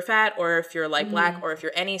if you're fat or if you're like black or if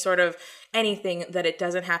you're any sort of anything, that it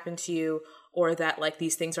doesn't happen to you, or that like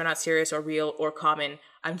these things are not serious or real or common.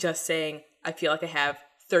 I'm just saying I feel like I have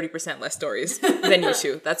 30% less stories than you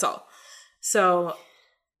two. That's all. So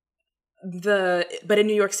but in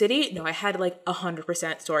New York City, no, I had like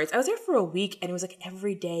 100% stories. I was there for a week, and it was like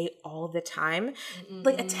every day, all the time.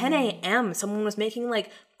 Like at 10 a.m., someone was making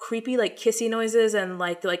like creepy like kissy noises and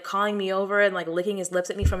like calling me over and like licking his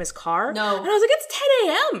lips at me from his car. No. And I was like, it's 10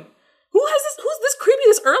 a.m. Who's this creepy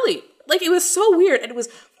this early? Like, it was so weird, and it was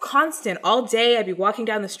constant all day. I'd be walking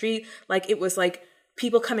down the street, like it was like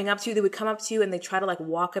people coming up to you. They would come up to you and they try to like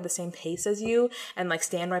walk at the same pace as you and like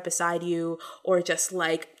stand right beside you, or just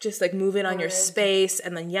like move in on your space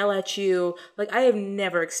and then yell at you. Like, I have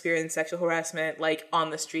never experienced sexual harassment like on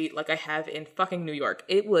the street like I have in fucking New York.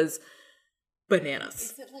 It was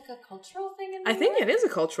bananas. Is it like a cultural thing in I think it is a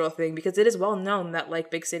cultural thing, because it is well known that like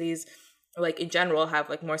big cities, like in general, have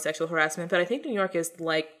like more sexual harassment. But I think New York is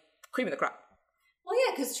like cream of the crop. Well,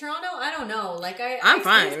 yeah, because Toronto, I don't know. Like, I'm I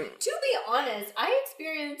fine. To be honest, I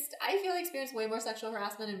feel I experienced way more sexual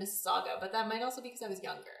harassment in Mississauga, but that might also be because I was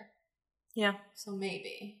younger. Yeah, So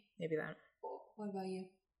maybe. that. What about you?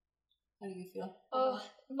 How do you feel? Oh,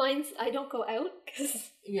 mine's, I don't go out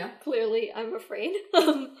because Yeah. clearly I'm afraid.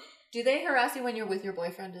 Do they harass you when you're with your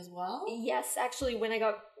boyfriend as well? Yes, actually, when I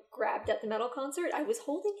got grabbed at the metal concert, I was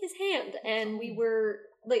holding his hand, and we were,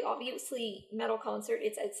 like, obviously, metal concert,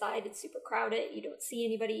 it's outside, it's super crowded, you don't see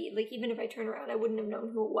anybody, like, even if I turn around, I wouldn't have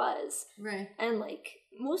known who it was. Right. And, like,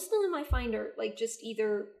 most of them I find are, like, just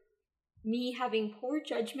either me having poor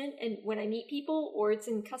judgment and when I meet people, or it's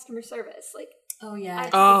in customer service. Like, Oh, yeah.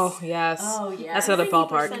 Oh yes. Oh, yeah. That's another 90%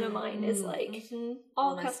 ballpark. of mine is, like, Mhm.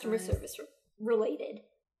 all my customer stories. service related.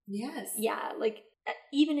 Yes. Yeah, like,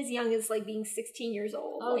 even as young as, like, being 16 years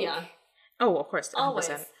old. Oh, like, yeah. Oh, of course. 100%.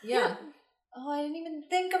 Always. Yeah. Oh, I didn't even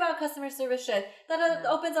think about customer service shit. That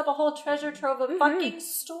opens up a whole treasure trove of fucking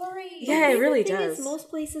stories. Yeah, it The really thing does. Is, most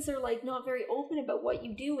places are like not very open about what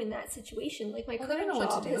you do in that situation. Like my Well, they current don't know what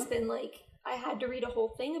job to do. has been like I had to read a whole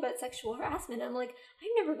thing about sexual harassment. I'm like,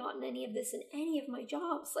 I've never gotten any of this in any of my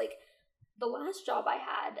jobs. Like the last job I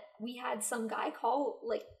had, we had some guy call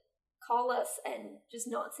us and just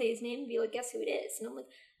not say his name and be like, guess who it is? And I'm like,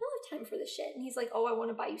 I don't have time for this shit. And he's like, oh, I want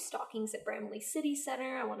to buy you stockings at Bramley City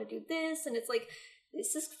Center. I want to do this. And it's like,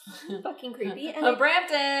 this is fucking creepy. And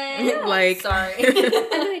Brampton! Like, sorry. And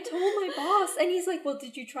I told my boss, and he's like, well,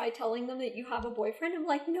 did you try telling them that you have a boyfriend? I'm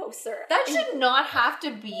like, no, sir. That should not have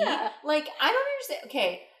to be. Yeah. Like, I don't understand.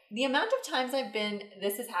 Okay, the amount of times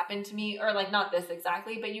this has happened to me, or like not this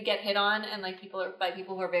exactly, but you get hit on and like people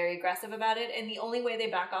who are very aggressive about it, and the only way they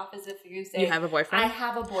back off is if you say, you have a boyfriend? I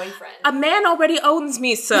have a boyfriend. A man already owns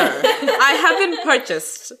me, sir. I have been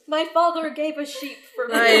purchased. My father gave a sheep for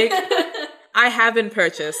me. Like, I have been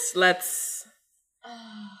purchased. Let's...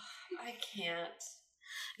 I can't.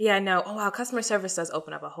 Yeah, no. Oh, wow. Customer service does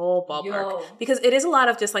open up a whole ballpark. Yo. Because it is a lot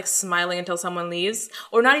of just like smiling until someone leaves.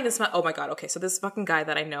 Or not even smile. Oh my God. Okay. So this fucking guy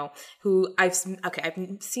that I know who I've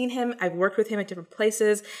seen him. I've worked with him at different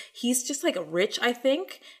places. He's just like rich, I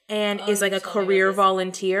think. And is like a career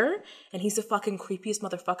volunteer. And he's the fucking creepiest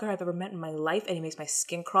motherfucker I've ever met in my life. And he makes my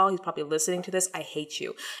skin crawl. He's probably listening to this. I hate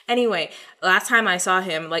you. Anyway, last time I saw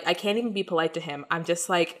him, like I can't even be polite to him. I'm just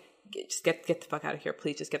like, just get the fuck out of here.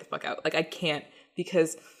 Please just get the fuck out. Like I can't.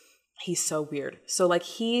 Because he's so weird. So like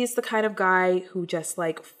he's the kind of guy who just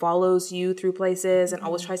like follows you through places and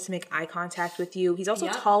always tries to make eye contact with you. He's also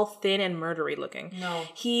tall, thin, and murdery looking. No.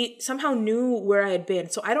 He somehow knew where I had been.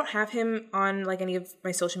 So I don't have him on like any of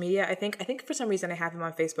my social media. I think for some reason I have him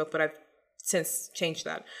on Facebook, but I've since changed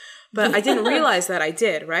that. But I didn't realize that I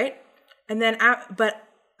did, right? And then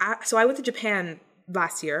so I went to Japan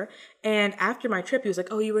last year, and after my trip he was like,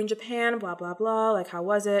 "Oh, you were in Japan, blah blah blah. Like how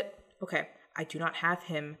was it?" Okay. I do not have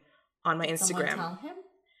him on my Instagram. Someone tell him?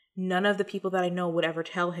 None of the people that I know would ever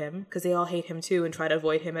tell him because they all hate him too and try to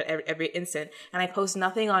avoid him at every instant. And I post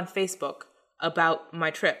nothing on Facebook about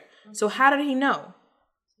my trip. Okay. So how did he know?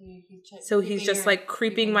 So he's just like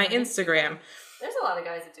creeping my Instagram. There's a lot of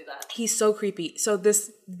guys that do that. He's so creepy. So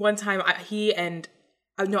this one time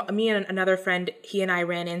me and another friend, he and I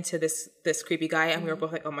ran into this creepy guy, and we were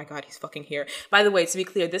both like, oh my God, he's fucking here. By the way, to be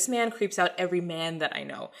clear, this man creeps out every man that I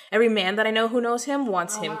know. Every man that I know who knows him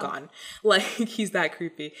wants him gone. Like, he's that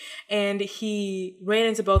creepy. And he ran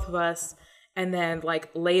into both of us, and then like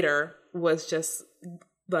later was just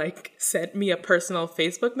like sent me a personal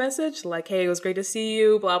Facebook message, like, hey, it was great to see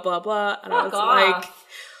you, blah, blah, blah. And I was like,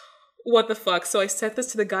 what the fuck? So I sent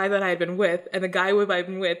this to the guy that I had been with, and the guy who I'd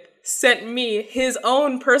been with sent me his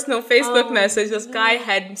own personal Facebook message this guy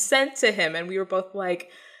had sent to him, and we were both like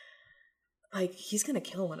he's gonna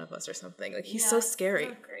kill one of us or something. Like he's so scary.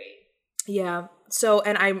 So great. Yeah. So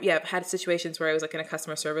and I had situations where I was like in a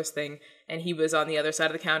customer service thing, and he was on the other side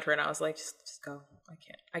of the counter, and I was like, just go.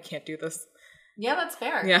 I can't do this. Yeah, that's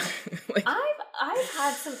fair. Yeah. Like, I've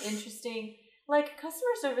had some interesting, like,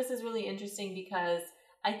 customer service is really interesting because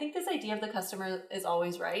I think this idea of the customer is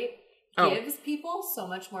always right gives people so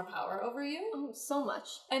much more power over you. Oh, so much.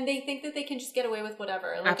 And they think that they can just get away with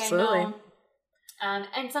whatever. Like, absolutely. I know,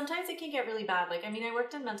 and sometimes it can get really bad. Like, I mean, I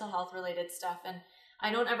worked in mental health related stuff, and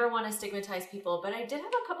I don't ever want to stigmatize people, but I did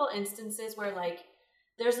have a couple instances where, like,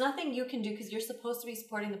 there's nothing you can do because you're supposed to be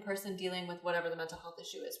supporting the person dealing with whatever the mental health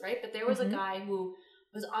issue is, right? But there was a guy who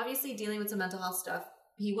was obviously dealing with some mental health stuff.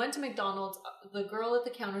 He went to McDonald's. The girl at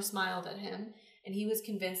the counter smiled at him, and he was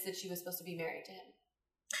convinced that she was supposed to be married to him.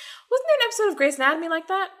 Wasn't there an episode of Grey's Anatomy like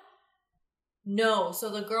that? No.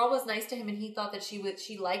 So the girl was nice to him, and he thought that she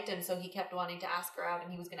liked him, so he kept wanting to ask her out,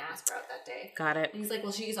 and he was going to ask her out that day. Got it. And he's like,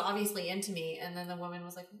 well, she's obviously into me. And then the woman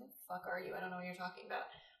was like, what the fuck are you? I don't know what you're talking about.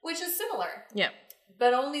 Which is similar. Yeah.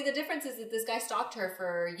 But only the difference is that this guy stalked her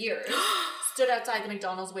for years, stood outside the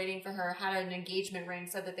McDonald's waiting for her, had an engagement ring,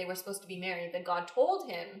 said that they were supposed to be married, that God told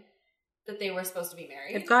him that they were supposed to be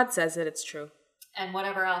married. If God says it, it's true. And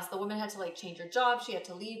whatever else. The woman had to, like, change her job. She had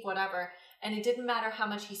to leave, whatever. And it didn't matter how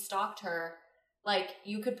much he stalked her. Like,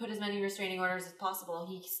 you could put as many restraining orders as possible.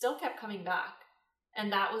 He still kept coming back.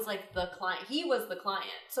 And that was, like, the client. He was the client.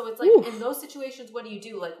 So it's like, oof. In those situations, what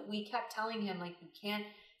do? Like, we kept telling him, like, you can't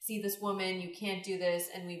see this woman, you can't do this,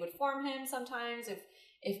 and we would form him sometimes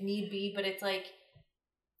if need be, but it's like,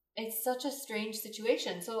 it's such a strange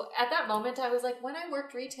situation. So at that moment, I was like, when I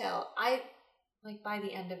worked retail, by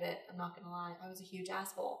the end of it, I'm not gonna lie, I was a huge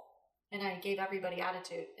asshole, and I gave everybody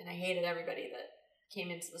attitude, and I hated everybody that came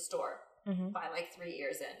into the store by like 3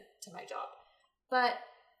 years into my job. But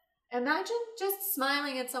imagine just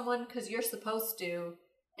smiling at someone because you're supposed to,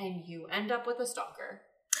 and you end up with a stalker.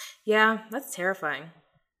 Yeah, that's terrifying.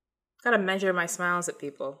 Gotta measure my smiles at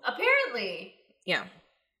people. Apparently. Yeah.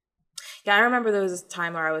 Yeah, I remember there was a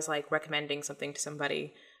time where I was like recommending something to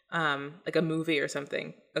somebody, like a movie or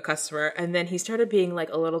something, a customer, and then he started being like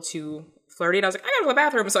a little too flirty, and I was like, I gotta go to the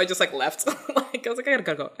bathroom, so I just like left. I was like, I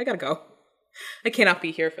gotta go. I cannot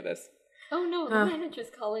be here for this. Oh no, the manager's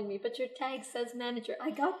calling me, but your tag says manager.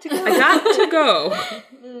 I got to go. I got to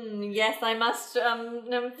go. Yes, I must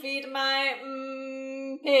feed my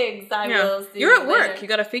pigs. I will see. You're at later. work. You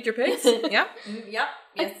gotta feed your pigs. Yeah. Yep.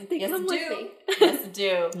 Yes, They yes, come do. with me. Yes,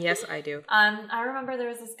 do. Yes, I do. I remember there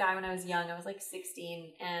was this guy when I was young. I was like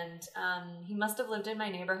 16, and he must have lived in my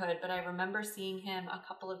neighborhood. But I remember seeing him a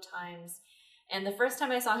couple of times. And the first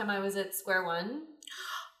time I saw him, I was at Square One.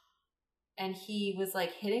 And he was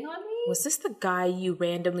like hitting on me. Was this the guy you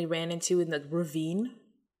randomly ran into in the ravine?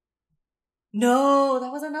 No,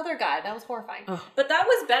 that was another guy. That was horrifying. Oh. But that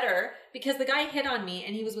was better because the guy hit on me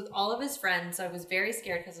and he was with all of his friends. So I was very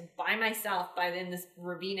scared because I was by myself in this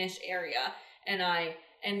ravine-ish area.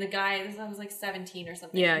 And the guy, I was like 17 or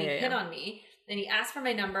something. Yeah, and he hit on me. And he asked for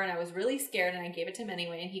my number and I was really scared and I gave it to him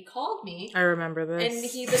anyway. And he called me. I remember this. And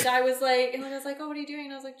the guy was like, and I was like, oh, what are you doing?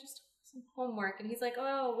 And I was like, just some homework. And he's like,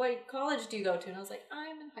 oh, what college do you go to? And I was like,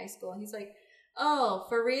 I'm in high school. And he's like, oh,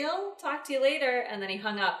 for real? Talk to you later. And then he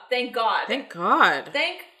hung up. Thank God. Thank God.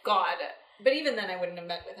 Thank God. But even then, I wouldn't have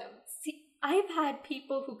met with him. See, I've had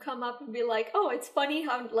people who come up and be like, oh, it's funny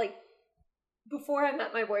how, like, before I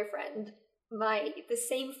met my boyfriend, the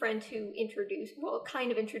same friend who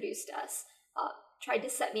kind of introduced us, tried to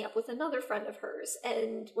set me up with another friend of hers.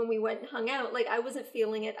 And when we went and hung out, like, I wasn't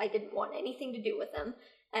feeling it. I didn't want anything to do with him.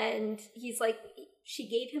 And he's like, she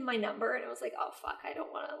gave him my number, and I was like, oh, fuck, I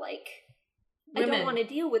don't want to, like, I don't want to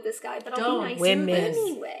deal with this guy, but I'll be nice to him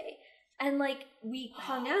anyway. And, like, we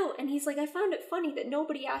hung out, and he's like, I found it funny that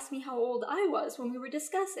nobody asked me how old I was when we were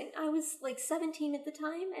discussing. I was, like, 17 at the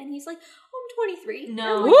time, and he's like, oh, I'm 23.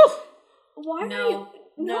 No. Like, why are you?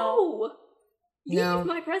 No. Leave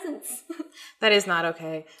my presence. That is not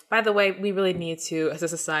okay. By the way, we really need to, as a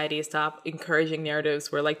society, stop encouraging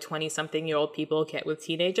narratives where like 20-something-year-old people get with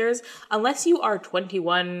teenagers. Unless you are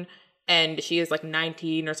 21 and she is like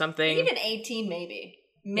 19 or something. Even 18, maybe.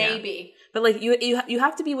 Maybe. Yeah. But like you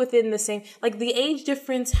have to be within the same, like the age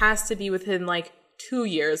difference has to be within like 2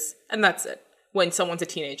 years, and that's it. When someone's a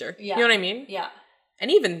teenager. Yeah. You know what I mean? Yeah. And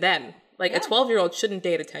even then, like a 12-year-old shouldn't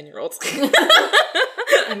date a 10-year-old.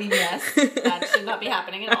 I mean, yes, that should not be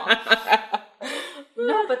happening at all.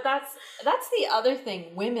 No, but that's the other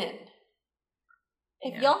thing. Women,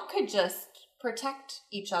 if y'all could just protect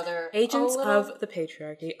each other, agents of the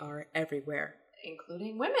patriarchy are everywhere,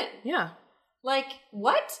 including women. Yeah. Like,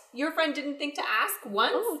 what? Your friend didn't think to ask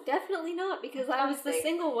once? Oh, definitely not, because I was the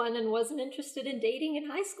single one and wasn't interested in dating in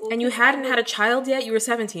high school. And you hadn't had a child yet? You were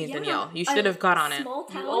 17, Danielle. You should have got on it. Small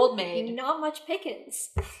town, old maid. not much pickings.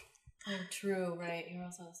 Oh, true, right. You're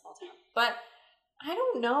also in a small town. But I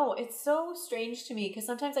don't know. It's so strange to me because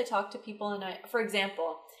sometimes I talk to people and for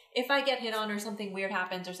example, if I get hit on or something weird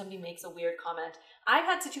happens or somebody makes a weird comment, I've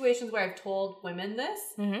had situations where I've told women this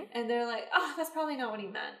and they're like, oh, that's probably not what he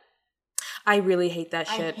meant. I really hate that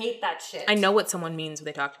shit. I hate that shit. I know what someone means when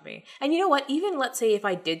they talk to me. And you know what? Even let's say if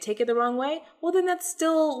I did take it the wrong way, well, then that's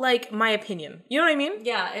still, like, my opinion. You know what I mean?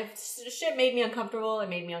 Yeah, if shit made me uncomfortable, it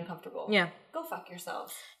made me uncomfortable. Yeah. Go fuck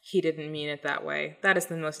yourself. He didn't mean it that way. That is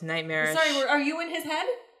the most nightmarish. Sorry, are you in his head?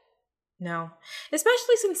 No.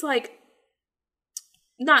 Especially since, like,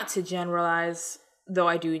 not to generalize, though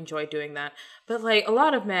I do enjoy doing that, but, like, a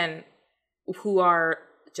lot of men who are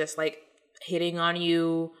just, like, hitting on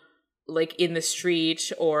you, like in the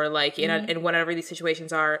street or like in whatever these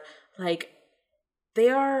situations are, like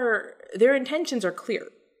their intentions are clear.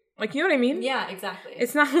 Like, you know what I mean? Yeah, exactly.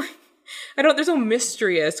 It's not like there's no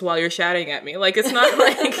mystery as to while you're shouting at me. Like, it's not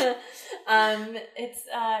like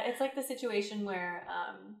it's like the situation where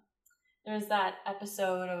there's that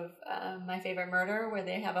episode of My Favorite Murder where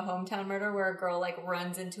they have a hometown murder where a girl like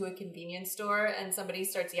runs into a convenience store and somebody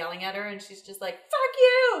starts yelling at her and she's just like, fuck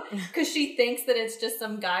you! Because she thinks that it's just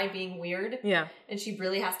some guy being weird. Yeah. And she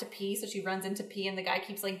really has to pee, so she runs in to pee and the guy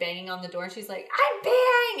keeps like banging on the door and she's like, I'm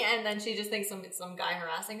peeing! And then she just thinks it's some guy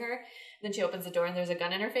harassing her. Then she opens the door and there's a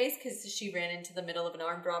gun in her face because she ran into the middle of an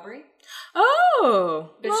armed robbery.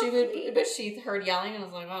 Oh! But she heard yelling and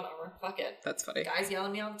was like, whatever, fuck it. That's funny. Guys yell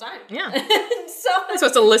at me all the time. Yeah. So I'm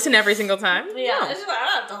supposed to listen every single time? Yeah. No. I don't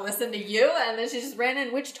have to listen to you. And then she just ran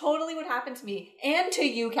in, which totally would happen to me and to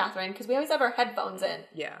you, Catherine, because we always have our headphones in.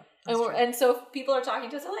 Yeah. And so if people are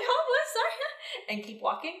talking to us, I'm like, oh, what? Sorry. And keep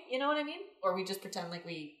walking. You know what I mean? Or we just pretend like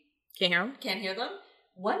we can't hear them.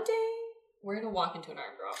 One day, we're going to walk into an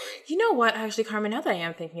armed robbery. You know what, actually, Carmen, now that I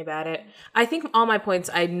am thinking about it, I think all my points,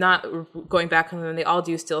 I'm not going back on them, they all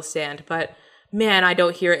do still stand, but man, I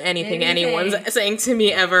don't hear anything anyone's saying to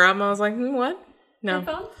me ever. I'm always like, what? No.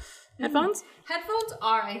 Headphones? Headphones? Headphones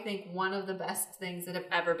are, I think, one of the best things that have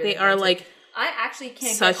ever been They invented. are like I actually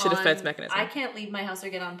can't Such a defense mechanism. I can't leave my house or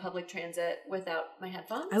get on public transit without my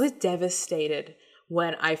headphones. I was devastated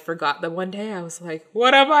when I forgot them one day. I was like,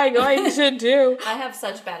 what am I going to do? I have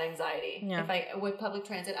such bad anxiety. Yeah. With public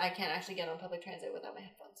transit, I can't actually get on public transit without my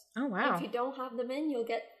headphones. Oh, wow. If you don't have them in, you'll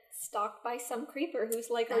get stalked by some creeper who's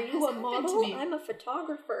like, That are you a has happened model? to me. I'm a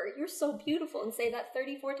photographer. You're so beautiful. And say that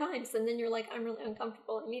 34 times. And then you're like, I'm really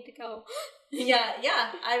uncomfortable. I need to go. Yeah.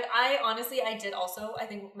 I honestly, I did also. I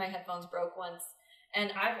think my headphones broke once.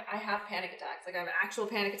 And I have panic attacks. Like, I have actual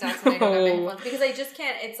panic attacks when I don't have my headphones. Because I just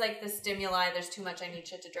can't. It's like the stimuli. There's too much. I need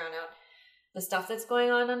shit to drown out the stuff that's going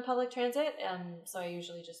on public transit. So I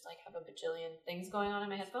usually just, like, have a bajillion things going on in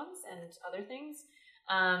my headphones and other things.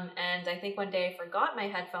 And I think one day I forgot my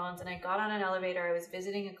headphones and I got on an elevator. I was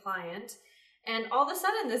visiting a client. And all of a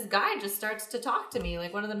sudden, this guy just starts to talk to me,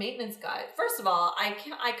 like one of the maintenance guys. First of all, I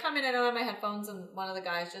come in, I don't have my headphones, and one of the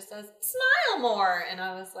guys just says, "Smile more." And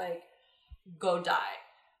I was like, go die.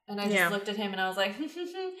 And I just looked at him and I was like,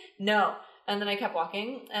 no. And then I kept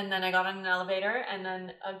walking, and then I got on an elevator, and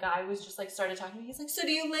then a guy was just like started talking to me. He's like, "So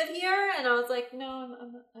do you live here?" And I was like, "No,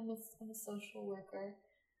 I'm a social worker.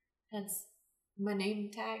 Hence my name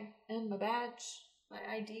tag and my badge, my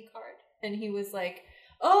ID card." And he was like,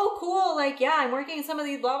 "Oh, cool. Like, yeah, I'm working in some of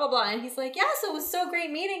these blah, blah, blah." And he's like, "Yeah, so it was so great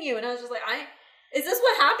meeting you." And I was just like, is this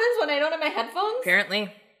what happens when I don't have my headphones?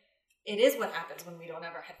 Apparently. It is what happens when we don't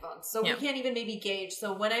have our headphones. So we can't even maybe gauge.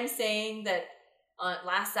 So when I'm saying that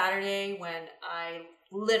last Saturday when I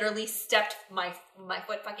literally stepped, my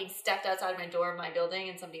foot fucking stepped outside my door of my building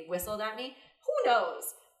and somebody whistled at me, who knows?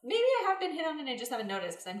 Maybe I have been hit on and I just haven't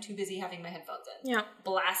noticed because I'm too busy having my headphones in. Yeah.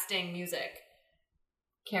 Blasting music.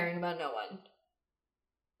 Caring about no one.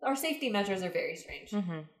 Our safety measures are very strange.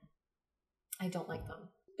 Mm-hmm. I don't like them.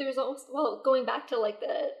 There's also, well, going back to like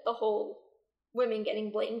the whole women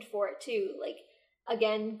getting blamed for it too, like,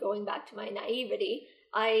 again, going back to my naivety,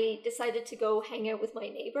 I decided to go hang out with my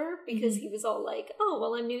neighbor because he was all like, "Oh,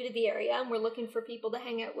 well, I'm new to the area and we're looking for people to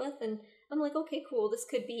hang out with." And I'm like, okay, cool, this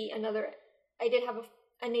could be another. I did have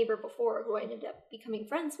a neighbor before who I ended up becoming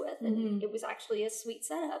friends with, and it was actually a sweet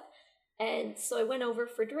setup. And so I went over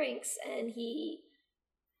for drinks, and he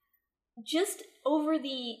just over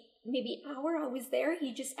the maybe hour I was there,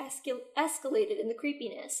 he just escalated in the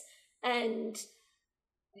creepiness. And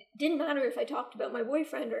it didn't matter if I talked about my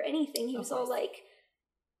boyfriend or anything. He was all like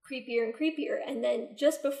creepier and creepier. And then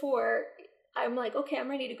just before, I'm like, okay, I'm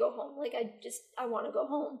ready to go home. Like, I want to go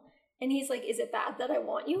home. And he's like, "Is it bad that I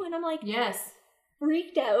want you?" And I'm like, yes.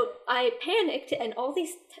 Freaked out. I panicked, and all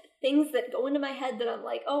these things that go into my head that I'm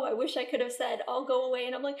like, oh, I wish I could have said, "I'll go away."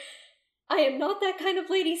 And I'm like, I am not that kind of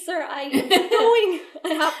lady, sir. I am going.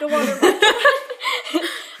 I have to water my cat.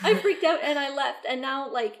 I freaked out and I left. And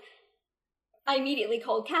now, like, I immediately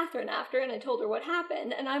called Catherine after and I told her what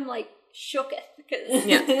happened. And I'm like, shooketh.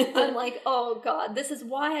 Because I'm like, oh God, this is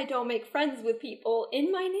why I don't make friends with people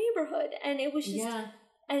in my neighborhood. And it was just,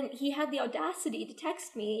 and he had the audacity to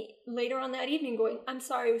text me later on that evening going, "I'm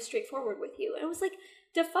sorry, I was straightforward with you." And I was like,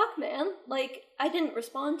 the fuck, man? Like, I didn't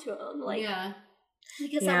respond to him. Like,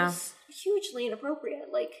 because that was hugely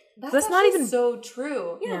inappropriate. Like, that's not even so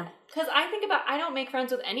true. Yeah. Because I don't make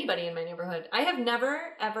friends with anybody in my neighborhood. I have never,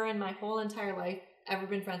 ever in my whole entire life, ever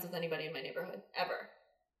been friends with anybody in my neighborhood. Ever.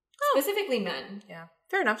 Oh. Specifically men. Yeah.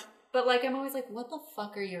 Fair enough. But, like, I'm always like, what the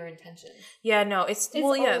fuck are your intentions? Yeah, no, it's a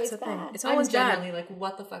thing. It's always generally like,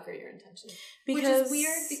 what the fuck are your intentions? Which is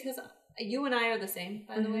weird because you and I are the same,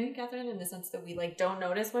 by the way, Catherine, in the sense that we, like, don't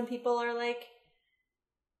notice when people are, like,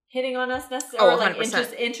 hitting on us necessarily, or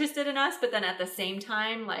like interested in us, but then at the same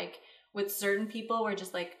time, like, with certain people, we're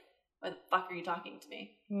just like, what the fuck are you talking to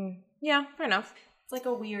me? Yeah, fair enough. It's like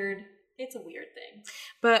a weird thing.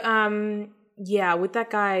 But yeah, with that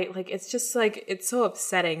guy, like, it's just like, it's so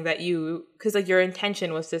upsetting that because like your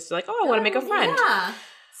intention was just like, oh, I want to make a friend. Yeah.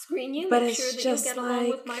 Screen you, but make sure that you get along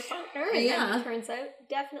with my partner. And then it turns out,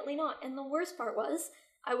 definitely not. And the worst part was,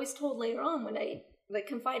 I was told later on when I like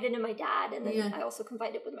confided in my dad, and then I also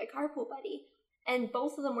confided with my carpool buddy, and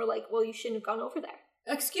both of them were like, "Well, you shouldn't have gone over there."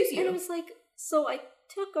 Excuse you. And it was like, so I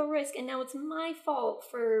took a risk, and now it's my fault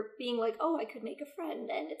for being like, "Oh, I could make a friend,"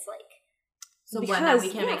 and it's like, so now we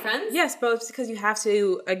can't make friends? Yes, but it's because you have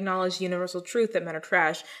to acknowledge the universal truth that men are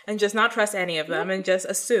trash and just not trust any of them and just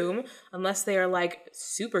assume, unless they are like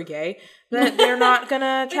super gay, that they're not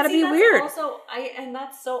gonna try to be weird. Also, and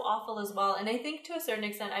that's so awful as well. And I think to a certain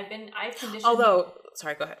extent, I've conditioned.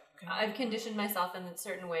 Sorry, go ahead. I've conditioned myself in a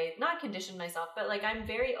certain way. Not conditioned myself, but like I'm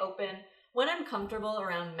very open. When I'm comfortable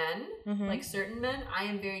around men, like certain men, I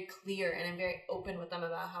am very clear and I'm very open with them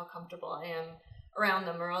about how comfortable I am around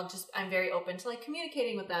them, or I'm very open to like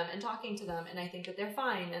communicating with them and talking to them, and I think that they're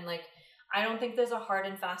fine, and like I don't think there's a hard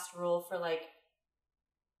and fast rule for like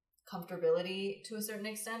comfortability to a certain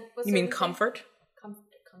extent. You mean comfort?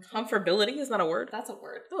 Comfortability is not a word. That's a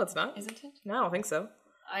word. No, it's not. Isn't it? No, I don't think so.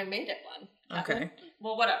 I made it one. Okay.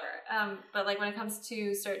 Well, whatever. But like when it comes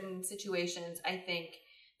to certain situations, I think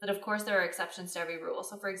that of course there are exceptions to every rule.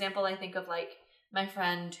 So for example, I think of like my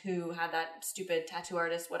friend who had that stupid tattoo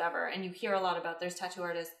artist, whatever, and you hear a lot about there's tattoo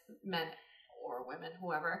artists, men or women,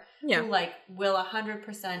 whoever, who like will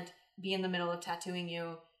 100% be in the middle of tattooing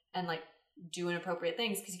you and like do inappropriate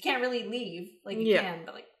things because you can't really leave. Like you can,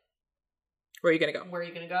 but like where are you gonna go? Where are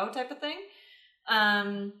you gonna go? Type of thing.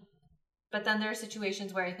 But then there are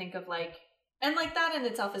situations where I think of like, and like that in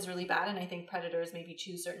itself is really bad. And I think predators maybe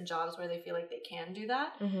choose certain jobs where they feel like they can do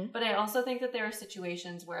that. Mm-hmm. But I also think that there are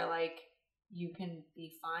situations where like you can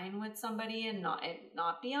be fine with somebody and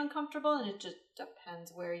not be uncomfortable. And it just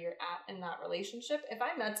depends where you're at in that relationship. If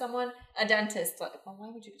I met someone, a dentist, like, well, why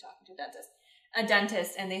would you be talking to a dentist? A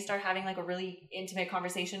dentist, and they start having like a really intimate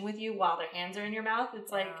conversation with you while their hands are in your mouth.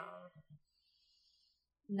 It's like,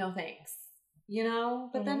 no thanks. You know,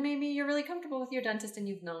 but then maybe you're really comfortable with your dentist and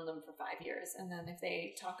you've known them for 5 years. And then if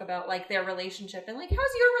they talk about like their relationship and like, how's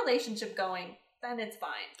your relationship going? Then it's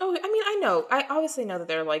fine. Oh, I mean, I know. I obviously know that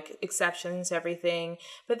there are like exceptions to everything.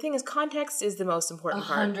 But the thing is, context is the most important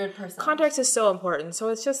part. 100%. Context is so important. So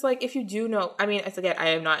it's just like, if you do know, I mean, again, I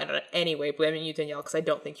am not in any way blaming you, Danielle, because I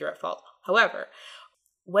don't think you're at fault. However,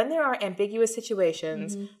 when there are ambiguous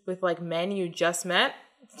situations with like men you just met,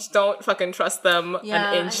 just don't fucking trust them an inch.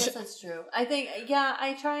 I guess that's true. I think,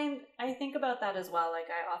 I think about that as well. Like,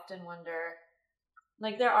 I often wonder,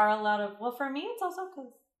 like, there are a lot of, well, for me, it's also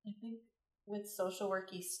because I think with social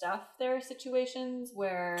worky stuff, there are situations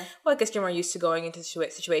where... Well, I guess you're more used to going into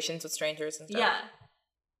situations with strangers and stuff. Yeah.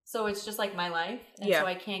 So it's just like my life, and so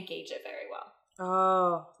I can't gauge it very well.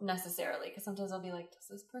 Oh. Necessarily, because sometimes I'll be like, does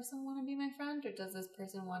this person want to be my friend, or does this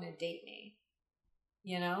person want to date me?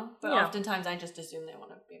 You know? But oftentimes I just assume they want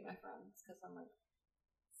to be my friends because I'm like,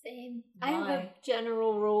 same. Why? I have a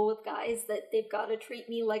general rule with guys that they've got to treat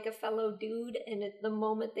me like a fellow dude, and at the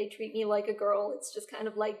moment they treat me like a girl, it's just kind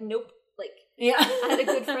of like, nope. Like, I had a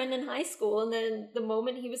good friend in high school, and then the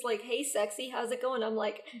moment he was like, hey, sexy, how's it going? I'm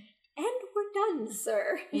like, and we're done,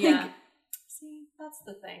 sir. Yeah. See, that's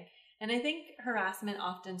the thing. And I think harassment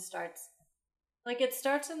often starts... Like, it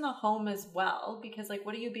starts in the home as well, because, like,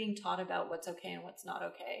 what are you being taught about what's okay and what's not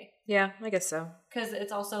okay? Yeah, I guess so. Because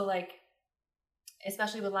it's also, like,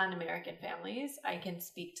 especially with Latin American families, I can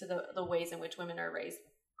speak to the ways in which women are raised.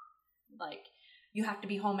 Like, you have to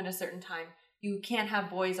be home at a certain time. You can't have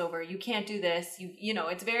boys over. You can't do this. You know,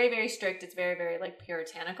 it's very, very strict. It's very, very, like,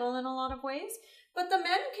 puritanical in a lot of ways. But the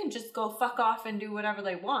men can just go fuck off and do whatever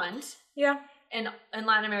they want. Yeah. And in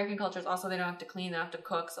Latin American cultures, also, they don't have to clean, they don't have to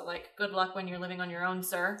cook. So, like, good luck when you're living on your own,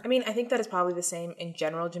 sir. I mean, I think that is probably the same in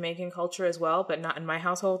general Jamaican culture as well, but not in my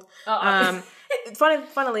household.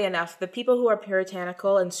 Funnily enough, the people who are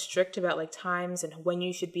puritanical and strict about, like, times and when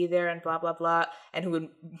you should be there and blah, blah, blah, and who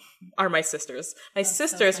are my sisters. My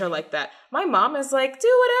sisters are like that. My mom is like,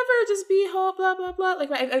 do whatever, just be home, blah, blah, blah. Like,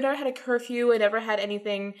 I've never had a curfew. I never had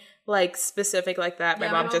anything, like, specific like that. My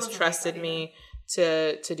mom just trusted me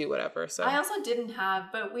to do whatever. So I also didn't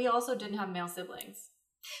have male siblings.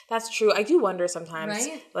 That's true. I do wonder sometimes,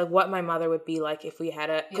 right? Like, what my mother would be like if we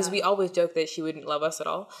had because we always joke that she wouldn't love us at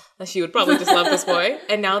all. That she would probably just love this boy.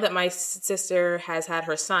 And now that my sister has had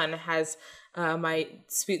her son, has my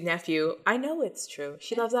sweet nephew, I know it's true.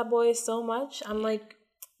 She loves that boy so much. I'm like,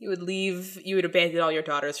 you would abandon all your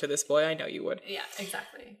daughters for this boy. I know you would. Yeah,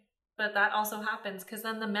 exactly. But that also happens because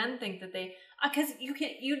then the men think that they, because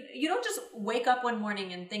you don't just wake up one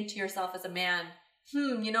morning and think to yourself as a man,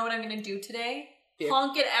 you know what I'm going to do today? Yeah.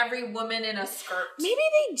 Honk at every woman in a skirt. Maybe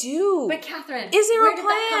they do. But Catherine, is there where a did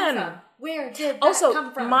plan? That come from? Where did that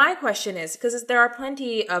come from? My question is, because there are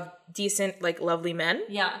plenty of decent, like, lovely men,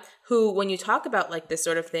 who, when you talk about like this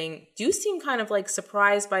sort of thing, do seem kind of like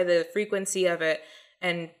surprised by the frequency of it,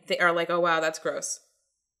 and they are like, oh wow, that's gross.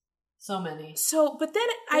 So many. So, but then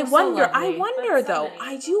I wonder though,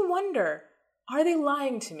 I do wonder, are they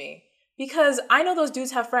lying to me? Because I know those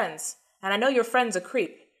dudes have friends, and I know your friend's a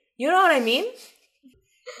creep. You know what I mean?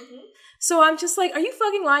 Mm-hmm. So I'm just like, are you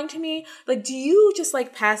fucking lying to me? Like, do you just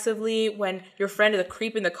like passively, when your friend is a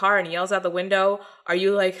creep in the car and yells out the window, are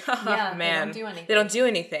you like, man, they don't do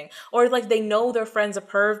anything. Or like they know their friend's a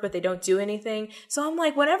perv, but they don't do anything. So I'm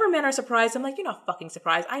like, whenever men are surprised, I'm like, you're not fucking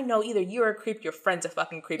surprised. I know either you're a creep, your friend's a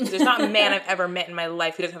fucking creep. There's not a man I've ever met in my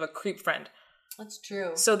life who doesn't have a creep friend. That's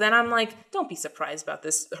true. So then I'm like, don't be surprised about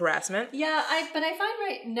this harassment. Yeah, but I find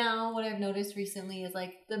right now what I've noticed recently is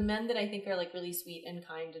like the men that I think are like really sweet and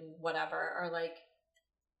kind and whatever are like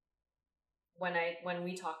when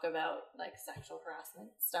we talk about like sexual harassment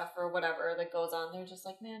stuff or whatever that goes on, they're just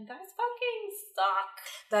like, man, guys fucking suck.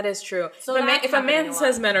 That is true. So if a man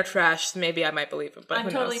says men are trash, maybe I might believe him. But I'm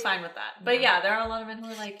totally fine with that. But yeah, there are a lot of men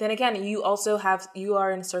who are like. Then again, you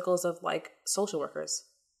are in circles of like social workers.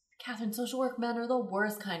 Catherine, social work men are the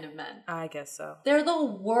worst kind of men. I guess so. They're the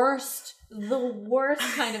worst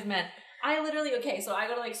kind of men. I literally, so I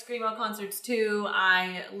go to like Screamo concerts too.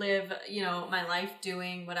 I live, my life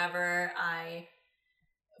doing whatever. I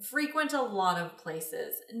frequent a lot of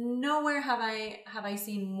places. Nowhere have I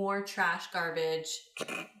seen more trash garbage,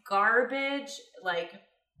 like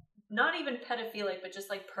not even pedophilic, but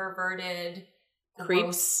just like perverted, creeps,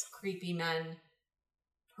 gross, creepy men,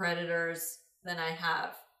 predators than I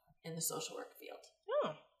have in the social work field.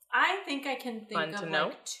 I think I can think of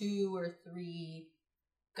like 2 or 3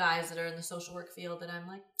 guys that are in the social work field that I'm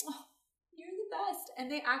like, oh, you're the best. And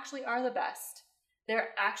they actually are the best. They're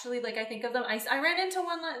actually, like, I think of them. I ran into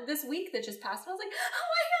one this week that just passed, and I was like, oh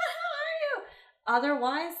my God, how are you?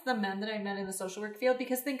 Otherwise, the men that I met in the social work field,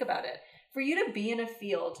 because think about it. For you to be in a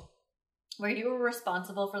field where you are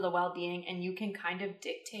responsible for the well-being and you can kind of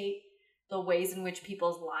dictate the ways in which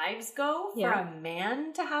people's lives go, for a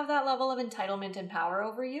man to have that level of entitlement and power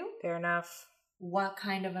over you. Fair enough. What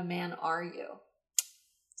kind of a man are you?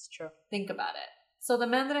 It's true. Think about it. So the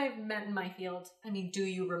men that I've met in my field, I mean, do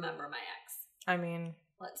you remember my ex? I mean,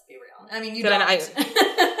 let's be real. I mean, you don't.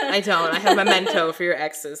 I don't. I have memento for your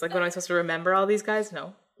exes. Like, what am I supposed to remember all these guys?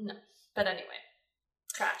 No. But anyway,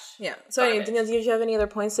 trash. Yeah. So, do you have any other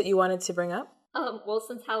points that you wanted to bring up? Well,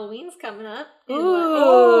 since Halloween's coming up.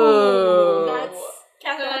 Ooh.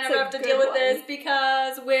 Catherine and I never have to deal with this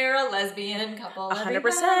because we're a lesbian couple.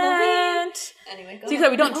 100%. Anyway, go ahead.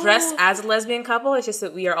 We don't dress as a lesbian couple. It's just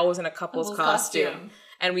that we are always in a couple's costume.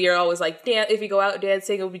 And we are always like, if we go out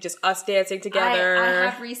dancing, it'll be just us dancing together. I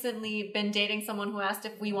have recently been dating someone who asked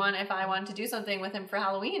if I wanted to do something with him for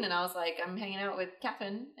Halloween. And I was like, I'm hanging out with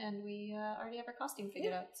Catherine and we already have our costume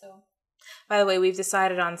figured out. So. By the way, we've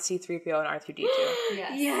decided on C-3PO and R2-D2.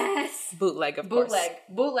 Yes. Bootleg, of course.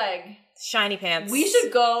 Bootleg. Shiny pants. We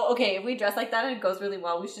should go, if we dress like that and it goes really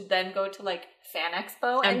well, we should then go to like Fan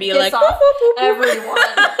Expo and be piss like, off everyone.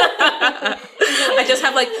 I just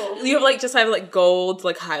have like gold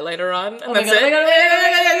like highlighter on and that's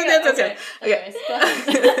it. Okay.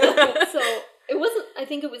 So it wasn't, I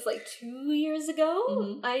think it was like 2 years ago.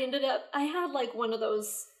 Mm-hmm. I had like one of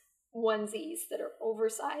those onesies that are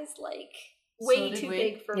oversized, like way too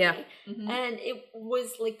big for me. Mm-hmm. And it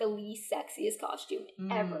was like the least sexiest costume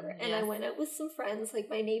ever. And I went out with some friends, like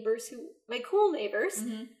my cool neighbors,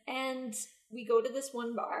 and we go to this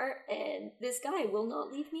one bar and this guy will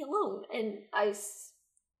not leave me alone. And I was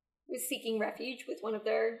seeking refuge with one of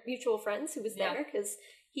their mutual friends who was there because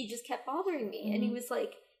he just kept bothering me. And he was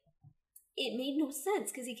like, it made no sense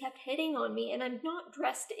because he kept hitting on me and I'm not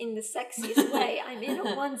dressed in the sexiest way. I'm in a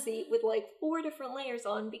onesie with like 4 different layers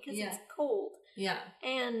on because it's cold. Yeah.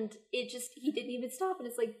 And he didn't even stop. And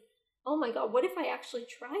it's like, oh my God, what if I actually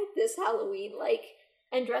tried this Halloween? Like,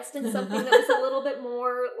 and dressed in something that was a little bit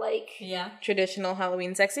more like... Yeah. Traditional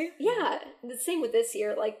Halloween sexy? Yeah. The same with this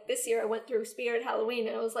year. Like, this year I went through Spirit Halloween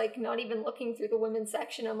and I was like, not even looking through the women's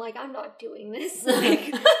section. I'm like, I'm not doing this.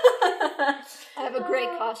 Like, I have a great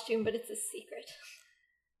costume, but it's a secret.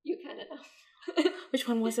 You kind of know. Which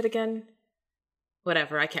one was it again?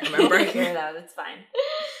 Whatever, I can't remember. Figure it out, it's fine.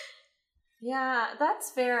 Yeah,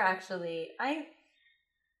 that's fair, actually. I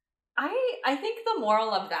think the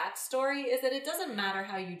moral of that story is that it doesn't matter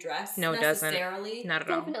how you dress. No, it necessarily. Doesn't. Not at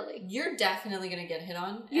all. Definitely. You're definitely going to get hit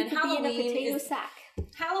on. You could be in a potato sack.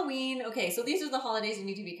 Halloween, so these are the holidays you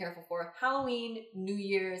need to be careful for. Halloween, New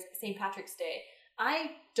Year's, St. Patrick's Day.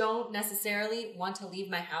 I don't necessarily want to leave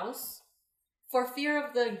my house for fear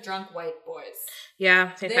of the drunk white boys.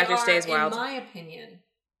 Yeah, St. Patrick's Day is wild. In my opinion,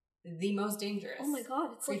 the most dangerous. Oh my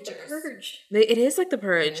God, it's creatures. like the Purge. It is like the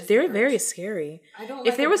Purge. They're very scary. I don't.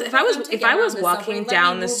 If I was walking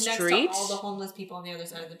down the street, all the homeless people on the other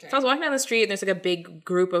side of the train. If I was walking down the street and there's like a big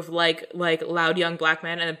group of like loud young black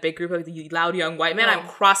men and a big group of loud young white men, I'm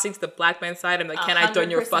crossing to the black man's side. I'm like, can I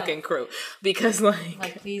join your fucking crew? Because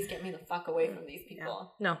like, please get me the fuck away from these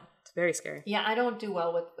people. Yeah. No, it's very scary. Yeah, I don't do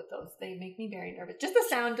well with those. They make me very nervous. Just the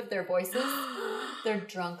sound of their voices, their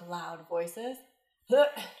drunk, loud voices.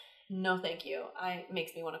 No, thank you. It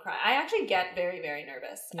makes me want to cry. I actually get very, very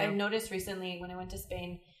nervous. Yeah. I've noticed recently when I went to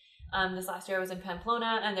Spain, this last year I was in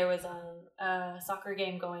Pamplona and there was a soccer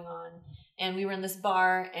game going on and we were in this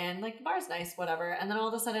bar and like the bar's nice, whatever. And then all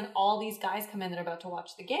of a sudden all these guys come in that are about to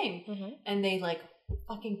watch the game and they like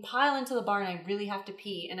fucking pile into the bar and I really have to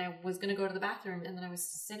pee and I was going to go to the bathroom and then I was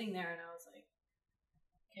sitting there and I was like,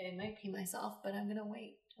 okay, I might pee myself, but I'm gonna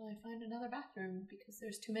wait till I find another bathroom because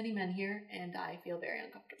there's too many men here and I feel very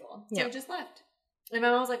uncomfortable. So I just left. And my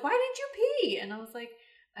mom was like, why didn't you pee? And I was like,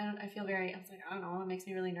 I don't know, it makes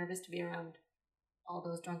me really nervous to be around all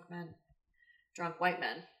those drunk white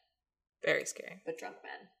men. Very scary. But drunk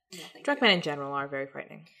men. Drunk men in general are very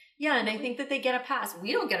frightening. Yeah, and I think that they get a pass.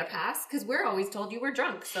 We don't get a pass because we're always told you were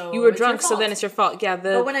drunk. So you were drunk, so then it's your fault. Yeah,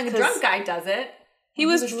 but when a drunk guy does it, he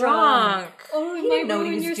was drunk. Oh, he didn't know what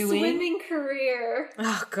he was your doing. Swimming career.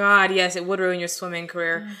 Oh God, yes, it would ruin your swimming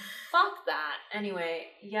career. Fuck that. Anyway,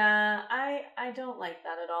 yeah, I don't like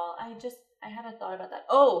that at all. I hadn't thought about that.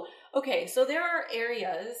 Oh, okay. So there are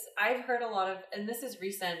areas I've heard a lot of, and this is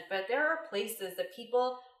recent, but there are places that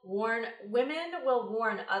women will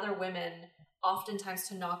warn other women oftentimes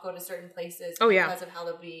to not go to certain places because of how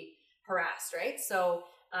they'll be harassed, right? So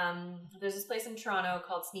there's this place in Toronto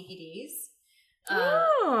called Sneaky D's.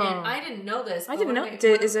 And I didn't know this. I didn't know.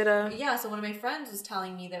 Is it a... Yeah, so one of my friends was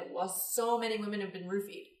telling me that so many women have been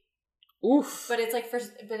roofied. Oof. But it's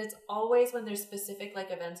but it's always when there's specific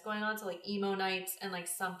like events going on. So like emo nights and like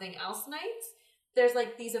something else nights. There's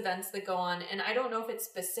like these events that go on. And I don't know if it's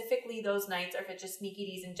specifically those nights or if it's just Sneaky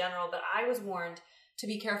D's in general. But I was warned to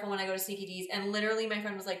be careful when I go to Sneaky D's. And literally my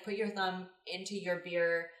friend was like, put your thumb into your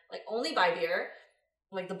beer. Like only buy beer.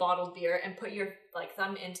 Like the bottled beer. And put your like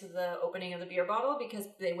thumb into the opening of the beer bottle because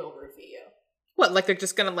they will roofie you. What? Like they're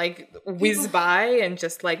just gonna like whiz by and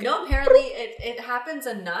just like... No, apparently it happens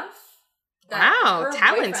enough. Wow,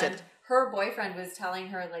 talented. Her boyfriend was telling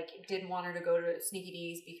her, like, didn't want her to go to Sneaky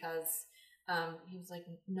D's because he was like,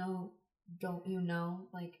 no, don't you know?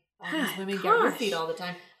 Like, all these women get roofied all the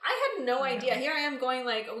time. I had no idea. Here I am going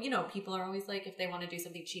like, oh, you know, people are always like, if they want to do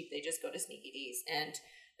something cheap, they just go to Sneaky D's. And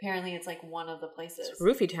apparently it's like one of the places. It's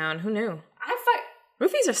roofie town. Who knew?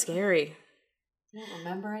 Roofies are scary. You don't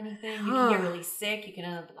remember anything. You can get really sick. You can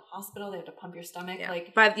end up in the hospital. They have to pump your stomach. Yeah.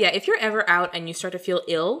 Like, but yeah, if you're ever out and you start to feel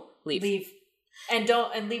ill, leave. And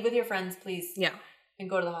leave with your friends, please. Yeah. And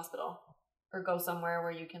go to the hospital. Or go somewhere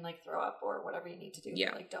where you can like throw up or whatever you need to do.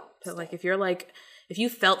 Yeah. But, don't. But like if you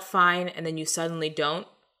felt fine and then you suddenly don't,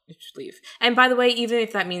 just leave. And by the way, even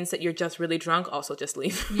if that means that you're just really drunk, also just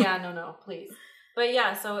leave. Yeah, no, please. But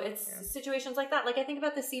yeah, so it's situations like that. Like I think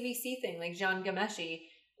about the CBC thing, like Jean Ghomeshi.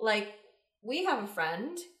 Like we have a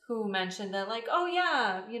friend who mentioned that like, oh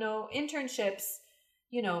yeah, you know, internships,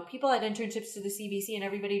 you know, people had internships to the CBC and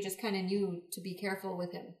everybody just kind of knew to be careful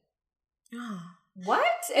with him. What?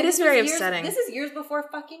 It is very upsetting. This is years before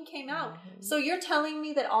fucking came out. Mm-hmm. So you're telling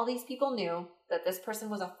me that all these people knew that this person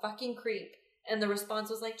was a fucking creep and the response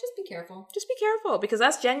was like, just be careful. Just be careful because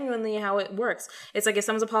that's genuinely how it works. It's like if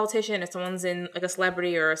someone's a politician, if someone's in like a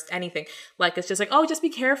celebrity or anything, like it's just like, oh, just be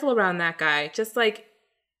careful around that guy. Just like,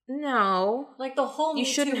 no. Like the whole Me Too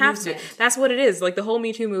You shouldn't have movement. to. That's what it is. Like the whole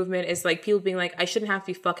Me Too movement is like people being like, I shouldn't have to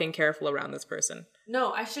be fucking careful around this person.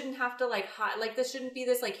 No, I shouldn't have to like hide. Like this shouldn't be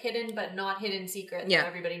this like hidden but not hidden secret that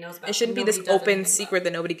everybody knows about. It shouldn't be this open secret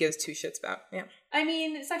that nobody gives two shits about. Yeah. I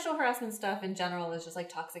mean, sexual harassment stuff in general is just like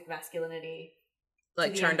toxic masculinity.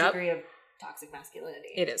 Like turned up. Degree of toxic masculinity.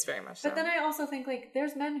 It is very much so. But then I also think like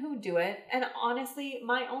there's men who do it, and honestly,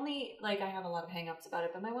 my only like I have a lot of hang-ups about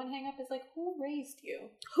it, but my one hang-up is like, who raised you?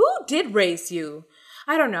 Who did raise you?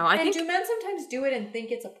 I don't know. I think do men sometimes do it and think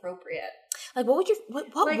it's appropriate? Like what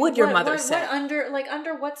would your mother say?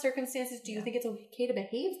 Under what circumstances do you think it's okay to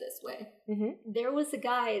behave this way? Mm-hmm. There was a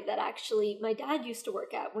guy that actually my dad used to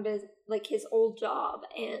work at, like his old job,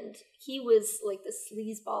 and he was like the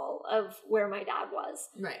sleazeball of where my dad was.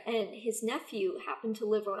 Right. And his nephew happened to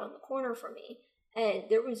live around the corner from me. And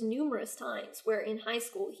there was numerous times where in high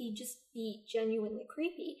school he'd just be genuinely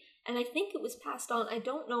creepy. And I think it was passed on. I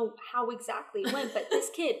don't know how exactly it went, but this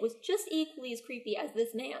kid was just equally as creepy as this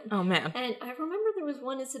man. Oh, man. And I remember there was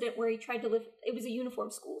one incident where he tried to lift... It was a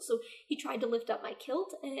uniform school, so he tried to lift up my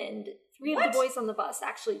kilt, and three of the boys on the bus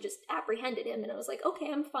actually just apprehended him. And I was like,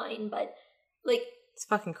 okay, I'm fine, but, like... It's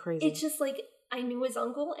fucking crazy. It's just, like, I knew his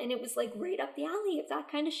uncle, and it was, like, right up the alley of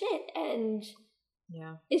that kind of shit. And...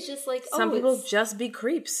 Yeah. It's just like, some people just be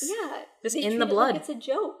creeps. Yeah. Just in the blood. Like it's a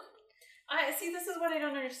joke. I see. This is what I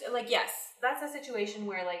don't understand. Like, yes, that's a situation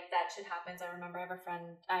where like that shit happens. I remember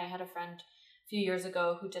I had a friend a few years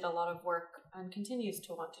ago who did a lot of work and continues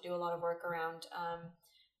to want to do a lot of work around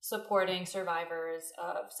supporting survivors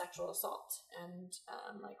of sexual assault and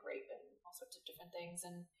like rape and all sorts of different things.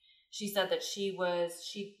 And she said that she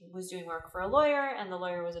was doing work for a lawyer, and the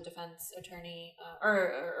lawyer was a defense attorney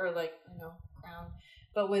or like, you know, Crown,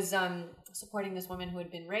 but was supporting this woman who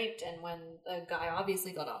had been raped. And when the guy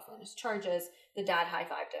obviously got off on his charges, the dad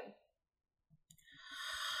high-fived him.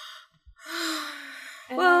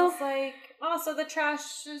 And I was like, oh, so the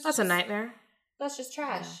trash is That's a nightmare. That's just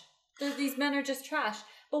trash. Yeah. These men are just trash.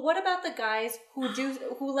 But what about the guys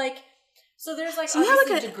who like, so there's like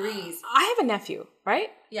obviously degrees. I have a nephew, right?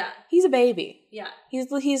 Yeah. He's a baby. Yeah. He's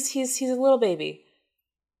a little baby.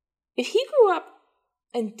 If he grew up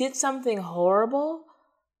and did something horrible,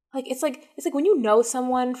 it's like when you know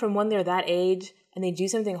someone from when they're that age and they do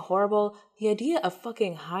something horrible, the idea of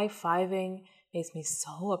fucking high-fiving makes me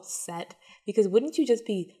so upset, because wouldn't you just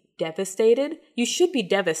be devastated? You should be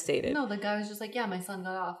devastated. No, the guy was just like, yeah, my son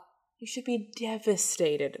got off. You should be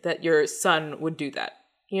devastated that your son would do that.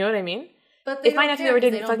 You know what I mean? But if my nephew ever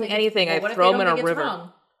did fucking anything, I'd throw him in a river.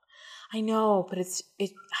 Wrong? I know, but I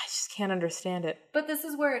just can't understand it. But this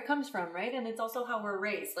is where it comes from, right? And it's also how we're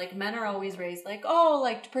raised. Like, men are always raised like, oh,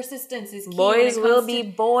 like, persistence is key. Boys will be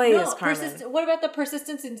boys, no, Carmen. What about the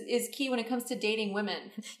persistence is key when it comes to dating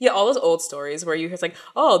women? Yeah, all those old stories where you hear, like,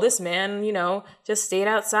 oh, this man, just stayed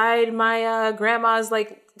outside my grandma's,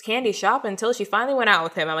 like, candy shop until she finally went out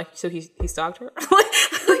with him. I'm like, so he stalked her?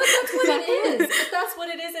 That's what it is. That's what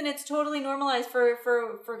it is, and it's totally normalized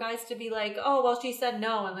for guys to be like, oh, well, she said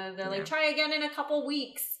no, and they're like, try again in a couple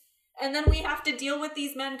weeks, and then we have to deal with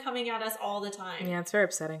these men coming at us all the time. Yeah, it's very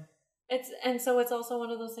upsetting. So it's also one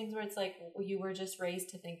of those things where it's like, you were just raised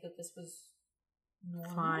to think that this was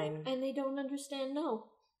normal. Fine, and they don't understand.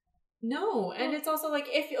 No, and it's also like,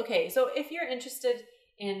 so if you're interested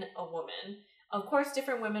in a woman, of course,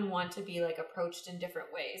 different women want to be, like, approached in different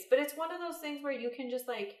ways. But it's one of those things where you can just,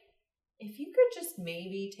 like, if you could just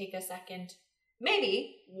maybe take a second,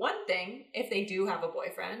 maybe one thing, if they do have a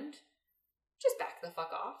boyfriend, just back the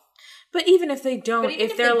fuck off. But even if they don't,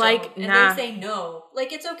 if they're like, nah. And they say no,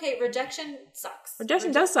 like, it's okay. Rejection sucks.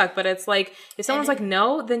 Rejection does suck, but it's like, if someone's like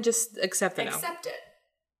no, then just accept the no. Accept it.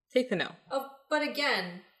 Take the no. But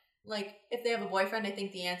again, like, if they have a boyfriend, I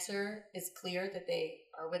think the answer is clear that they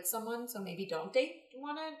are with someone, so maybe don't date,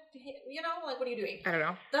 what are you doing? I don't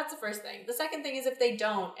know. That's the first thing. The second thing is, if they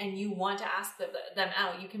don't and you want to ask them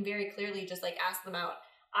out, you can very clearly just, like, ask them out.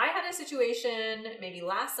 I had a situation maybe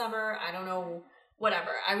last summer, I don't know,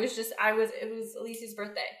 whatever. It was Alicia's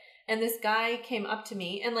birthday, and this guy came up to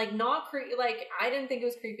me, and, like, I didn't think it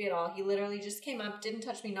was creepy at all. He literally just came up, didn't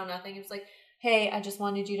touch me, no nothing. It was like, hey, I just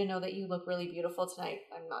wanted you to know that you look really beautiful tonight.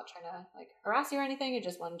 I'm not trying to, like, harass you or anything. I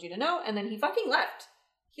just wanted you to know. And then he fucking left.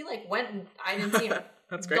 He, like, went and I didn't see him.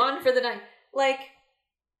 That's great. Gone for the night. Like,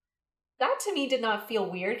 that to me did not feel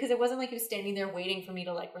weird, because it wasn't like he was standing there waiting for me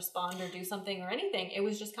to, like, respond or do something or anything. It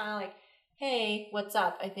was just kind of like, hey, what's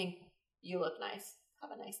up? I think you look nice.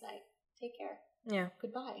 Have a nice night. Take care. Yeah.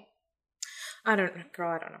 Goodbye. I don't know. Some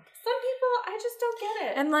people, I just don't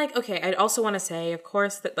get it. And, like, okay, I also want to say, of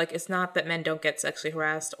course, that, like, it's not that men don't get sexually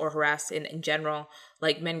harassed or harassed in general.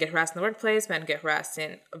 Like, men get harassed in the workplace, men get harassed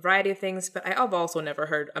in a variety of things, but I've also never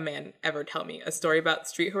heard a man ever tell me a story about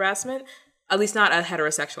street harassment, at least not a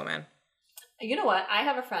heterosexual man. You know what? I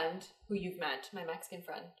have a friend who you've met, my Mexican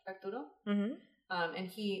friend, Arturo. Mm-hmm. And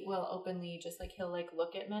he will openly just, like, he'll, like,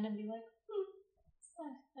 look at men and be like,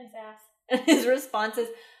 nice ass. And his response is,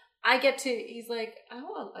 he's like, I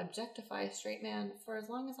will objectify a straight man for as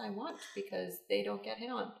long as I want, because they don't get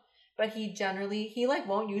hit on. But he like,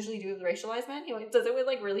 won't usually do it with racialized men. He does it with,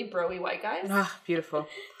 like, really bro-y white guys. Ah, beautiful.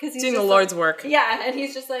 Because he's doing the Lord's work. Yeah, and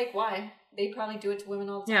he's just like, why? They probably do it to women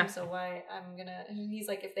all the time, yeah. So why he's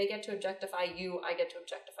like, if they get to objectify you, I get to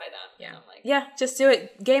objectify them. Yeah. And I'm like, yeah, just do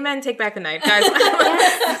it. Gay men, take back the night, guys.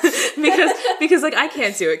 because like, I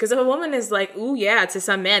can't do it. Because if a woman is like, ooh, yeah, to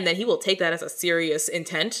some man, then he will take that as a serious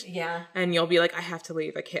intent. Yeah. And you'll be like, I have to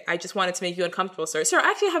leave. I just wanted to make you uncomfortable, sir. Sir,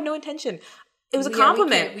 I actually have no intention. It was a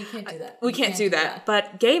compliment. We can't do that. We can't do that.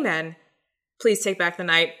 But gay men, please take back the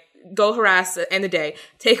night. Go harass end the day.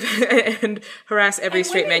 Take and harass every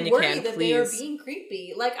straight man you can, that please. They are being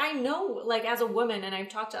creepy. Like, I know, like, as a woman, and I've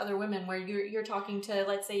talked to other women where you're talking to,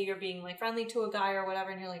 let's say you're being, like, friendly to a guy or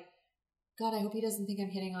whatever, and you're like, God, I hope he doesn't think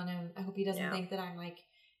I'm hitting on him. I hope he doesn't think that I'm, like,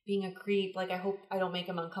 being a creep. Like, I hope I don't make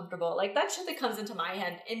him uncomfortable. Like, that shit that comes into my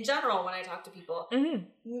head in general when I talk to people.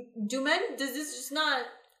 Mm-hmm. Does this just not...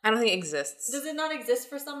 I don't think it exists. Does it not exist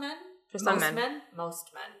for some men? For some men?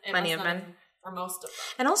 Most men. Plenty of men. For most of them.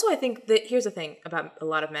 And also, I think that here's the thing about a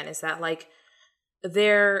lot of men is that, like,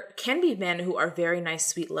 there can be men who are very nice,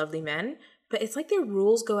 sweet, lovely men, but it's like their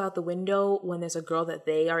rules go out the window when there's a girl that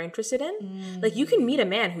they are interested in. Mm. Like, you can meet a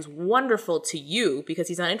man who's wonderful to you because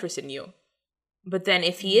he's not interested in you. But then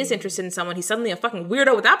if he is interested in someone, he's suddenly a fucking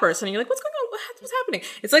weirdo with that person. And you're like, what's going on? What's happening?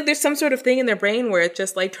 It's like there's some sort of thing in their brain where it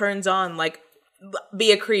just, like, turns on, like,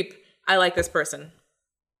 be a creep. I like this person.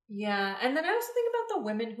 Yeah. And then I also think about the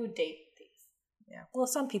women who date these. Yeah. Well,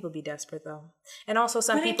 some people be desperate though. And also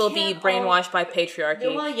some But it people be can't brainwashed by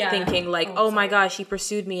patriarchy, Well, yeah. thinking like, oh my gosh, he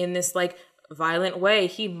pursued me in this like violent way.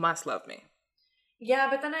 He must love me. Yeah,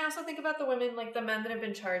 but then I also think about the women, like the men that have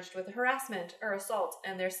been charged with harassment or assault,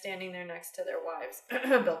 and they're standing there next to their wives.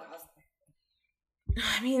 Bill Cosby.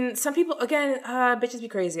 I mean, some people, again, bitches be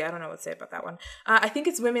crazy. I don't know what to say about that one. I think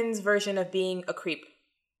it's women's version of being a creep.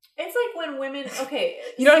 It's like when women, okay.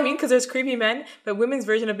 You know what I mean? Because there's creepy men, but women's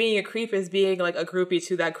version of being a creep is being like a groupie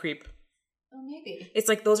to that creep. Oh, maybe. It's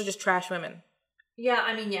like those are just trash women. Yeah,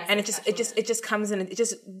 I mean, yes. And it just comes in. It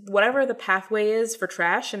just whatever the pathway is for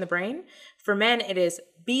trash in the brain. For men, it is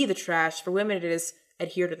be the trash. For women, it is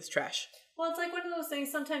adhere to this trash. Well, it's like one of those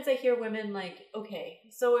things. Sometimes I hear women like, okay,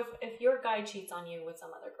 so if your guy cheats on you with some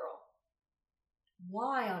other girl,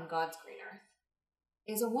 why on God's green earth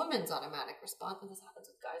is a woman's automatic response? And this happens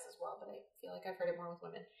with guys as well, but I feel like I've heard it more with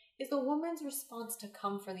women. Is the woman's response to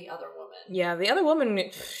come for the other woman? Yeah, the other woman.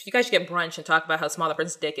 You guys should get brunch and talk about how small the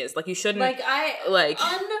person's dick is. Like you shouldn't.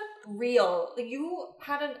 Unreal. Like you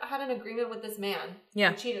had an agreement with this man.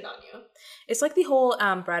 Yeah, who cheated on you. It's like the whole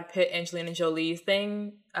Brad Pitt, Angelina Jolie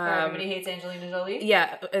thing. Everybody hates Angelina Jolie.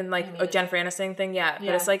 Yeah, and like Jennifer Aniston thing. Yeah, but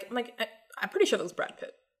it's like I'm pretty sure that was Brad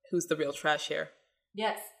Pitt who's the real trash here.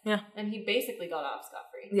 Yes. Yeah. And he basically got off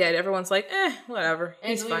scot-free. Yeah, and everyone's like, whatever.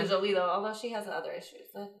 He's Angelina fine. Jolie, though, although she has other issues,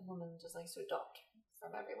 that woman just likes to adopt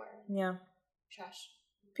from everywhere. Yeah. Trash.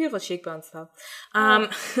 Beautiful cheekbones, though.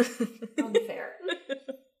 Unfair.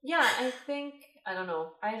 Yeah, I don't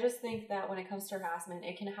know. I just think that when it comes to harassment,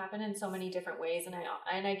 it can happen in so many different ways. And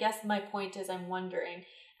I guess my point is I'm wondering,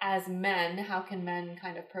 as men, how can men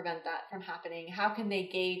kind of prevent that from happening? How can they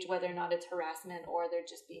gauge whether or not it's harassment or they're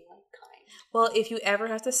just being like kind? Well, if you ever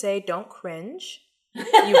have to say don't cringe,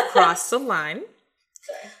 you cross the line.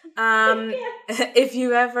 Sorry. If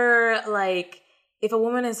you ever if a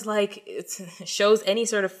woman is like shows any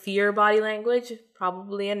sort of fear body language,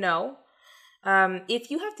 probably a no. If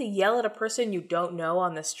you have to yell at a person you don't know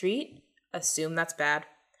on the street, assume that's bad.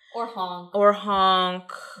 Or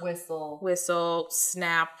honk. Whistle,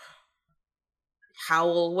 snap,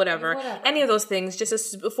 howl, whatever. Any of those things.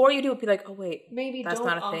 Just before you do it, be like, oh wait, maybe that's don't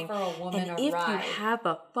not a offer thing. A woman and a if ride. you have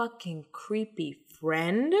a fucking creepy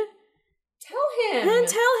friend, tell him. Then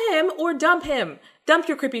tell him or dump him. Dump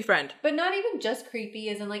your creepy friend. But not even just creepy,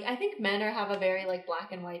 as in like I think men have a very like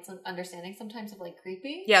black and white understanding sometimes of like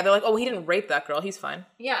creepy. Yeah, they're like, oh, he didn't rape that girl. He's fine.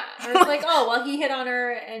 Yeah, or it's like, oh, well, he hit on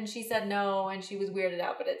her and she said no and she was weirded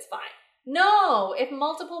out, but it's fine. No, if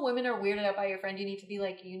multiple women are weirded out by your friend, you need to be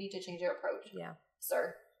like, you need to change your approach. Yeah,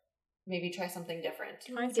 sir. Maybe try something different.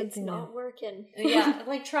 It's not working. Yeah,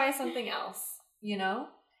 like try something else. You know.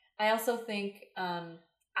 I also think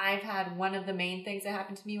I've had one of the main things that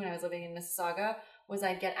happened to me when I was living in Mississauga was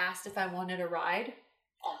I'd get asked if I wanted a ride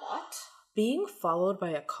a lot. Being followed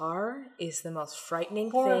by a car is the most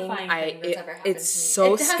frightening horrifying thing that's ever happened to me. It's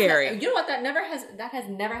so scary. You know what? That has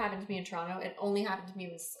never happened to me in Toronto. It only happened to me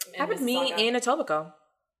in happened to me in Etobicoke.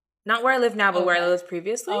 Not where I live now, but where I lived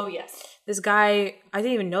previously. Oh, yes. This guy, I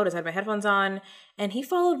didn't even notice. I had my headphones on, and he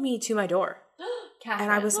followed me to my door. Catherine.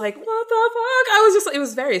 And I was like, what the fuck? It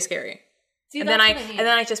was very scary. See, and then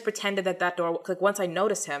I just pretended that door, like once I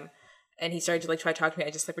noticed him, and he started to like try to talk to me,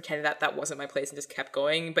 I just like pretended that wasn't my place and just kept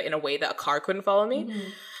going, but in a way that a car couldn't follow me. Mm-hmm.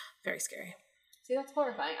 Very scary. See, that's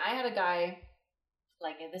horrifying. I had a guy,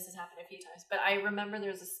 like this has happened a few times, but I remember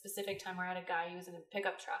there was a specific time where I had a guy who was in a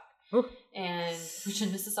pickup truck. Ooh. And which in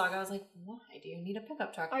Mississauga, I was like, why do you need a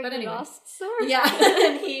pickup truck? Are but you anyway, lost, sir? Yeah.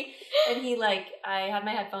 and he like, I had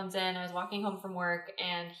my headphones in, I was walking home from work,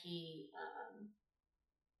 and he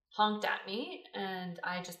honked at me, and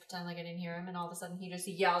I just pretend like I didn't hear him, and all of a sudden he just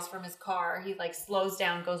yells from his car. He like slows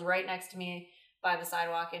down, goes right next to me by the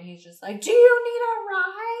sidewalk, and he's just like, do you need a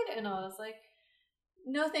ride? And I was like,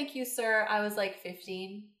 no thank you, sir. I was like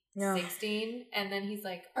 15, 16, and then he's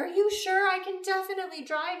like, are you sure? I can definitely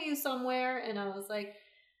drive you somewhere. And I was like,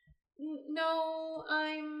 no,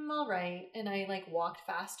 I'm all right. And I like walked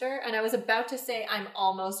faster, and I was about to say, I'm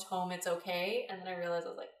almost home, it's okay, and then I realized I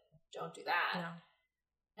was like, don't do that. No.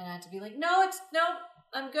 And I had to be like, no,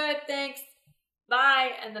 I'm good, thanks,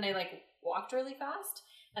 bye. And then I like walked really fast.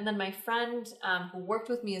 And then my friend who worked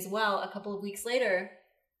with me as well a couple of weeks later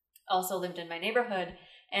also lived in my neighborhood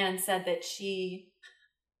and said that she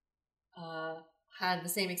had the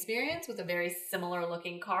same experience with a very similar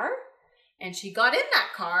looking car. And she got in that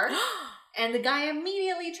car and the guy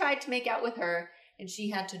immediately tried to make out with her, and she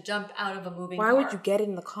had to jump out of a moving car. Why would you get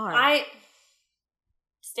in the car? Why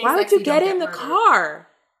would you get in the car?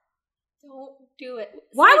 do it.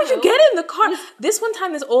 Why would you get in the car? This one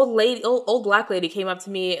time, this old black lady came up to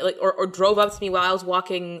me, like, or drove up to me while I was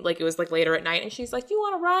walking, like, it was, like, later at night, and she's like, "You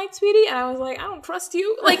want to ride, sweetie?" And I was like, "I don't trust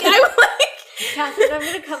you." Like, I was like... Catherine, I'm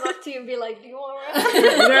going to come up to you and be like, "Do you want to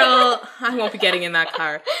ride?" Girl, I won't be getting in that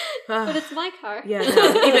car. But it's my car. Yeah,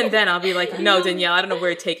 no, even then, I'll be like, "No, Danielle, I don't know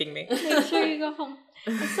where you're taking me." Make sure you go home.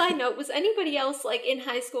 A side note, was anybody else, like, in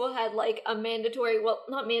high school had, like, a mandatory, well,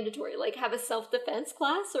 not mandatory, like, have a self-defense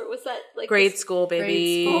class? Or was that, like... Grade school,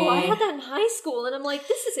 baby. Oh, I had that in high school, and I'm like,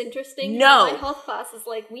 this is interesting. No. My health class is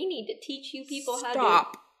like, we need to teach you people how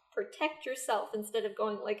to protect yourself instead of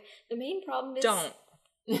going, like, the main problem is... Don't.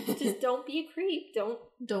 Just don't be a creep.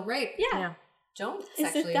 Don't rape. Yeah. Don't Is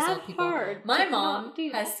sexually it that assault people. hard? My to mom not do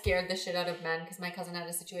has that? scared the shit out of men because my cousin had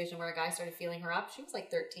a situation where a guy started feeling her up. She was like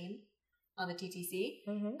 13 on the TTC,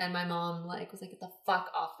 and my mom like was like, "Get the fuck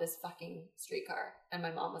off this fucking streetcar!" And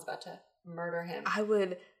my mom was about to murder him. I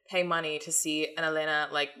would pay money to see an Elena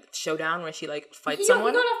like showdown where she like fights He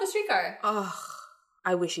someone. got off the streetcar. Oh,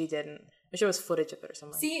 I wish he didn't. I wish there was footage of it or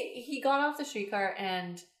something. See, he got off the streetcar,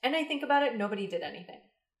 and I think about it, nobody did anything.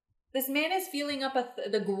 This man is feeling up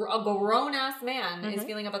a grown-ass man is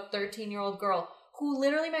feeling up a 13-year-old girl who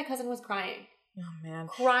literally my cousin was crying. Oh, man.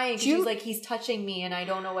 Crying. She's like, he's touching me and I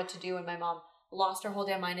don't know what to do. And my mom lost her whole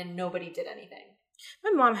damn mind and nobody did anything.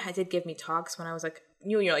 My mom did give me talks when I was like,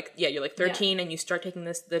 you're like 13 and you start taking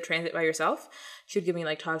the transit by yourself. She would give me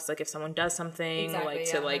like talks like if someone does something, like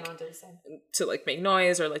to like make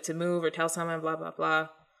noise or like to move or tell someone, blah, blah, blah.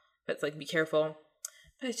 But it's like, be careful.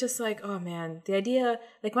 But it's just like, oh man, the idea,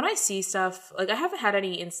 like when I see stuff, like I haven't had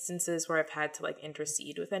any instances where I've had to like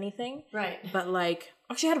intercede with anything. Right. But like,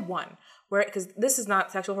 actually I had one where, because this is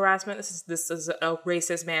not sexual harassment. This is a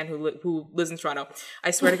racist man who lives in Toronto.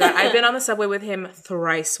 I swear to God, I've been on the subway with him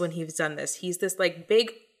thrice when he's done this. He's this like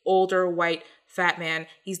big, older, white, fat man.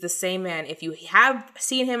 He's the same man. If you have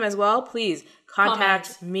seen him as well, please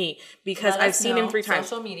contact me because I've seen him 3 times.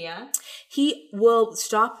 Social media. He will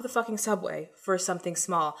stop the fucking subway for something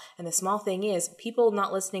small. And the small thing is people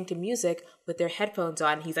not listening to music with their headphones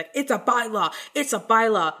on. He's like, it's a bylaw. It's a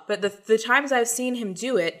bylaw. But the times I've seen him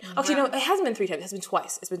do it, actually, no, it hasn't been 3 times. It has been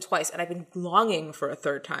twice. It's been twice. And I've been longing for a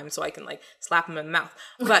 3rd time so I can like slap him in the mouth.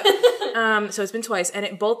 But, so it's been twice.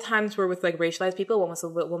 And both times were with like racialized people. One was a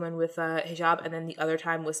woman with hijab. And then the other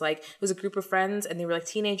time was like, it was a group of friends and they were like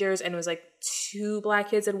teenagers and it was like 2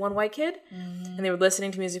 black kids and 1 white kid. And they were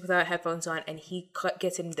listening to music without headphones on and he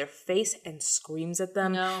gets in their face and screams at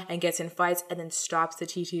them and gets in fights and then stops the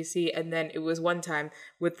TTC. And then it was one time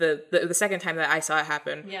with the second time that I saw it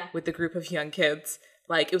happen with the group of young kids.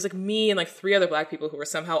 Like it was like me and like 3 other black people who were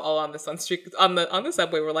somehow all on the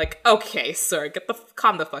subway were like, okay, sir,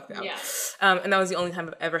 calm the fuck down. And that was the only time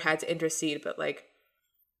I've ever had to intercede. But like,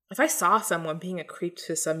 if I saw someone being a creep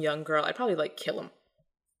to some young girl, I'd probably like kill him.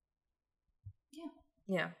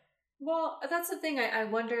 Yeah. Well, that's the thing. I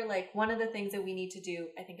wonder, like, one of the things that we need to do,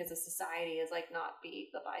 I think, as a society is, like, not be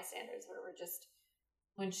the bystanders where we're just,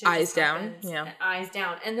 when shit eyes down. happens, eyes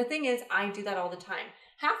down. And the thing is, I do that all the time.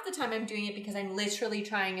 Half the time I'm doing it because I'm literally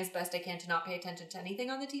trying as best I can to not pay attention to anything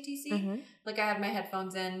on the TTC. Like, I have my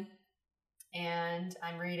headphones in and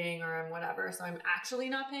I'm reading or I'm whatever, so I'm actually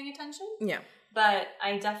not paying attention. Yeah. But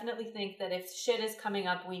I definitely think that if shit is coming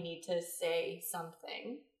up, we need to say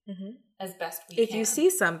something. As best we can. If you see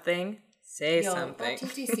something, say something. That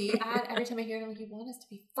TTC ad, every time I hear it, I'm like, you want us to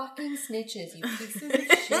be fucking snitches, you pieces of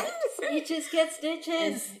shit. Snitches get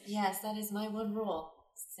stitches. Yes, that is my one rule.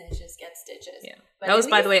 Snitches get stitches. Yeah. But that was,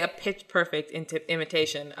 by the way, a pitch perfect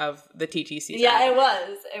imitation of the TTC. Yeah, it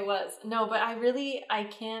was. It was. No, but I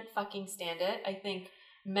can't fucking stand it. I think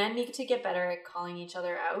men need to get better at calling each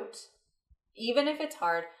other out. Even if it's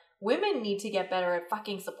hard, women need to get better at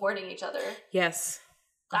fucking supporting each other. Yes.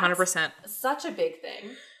 100%. Such a big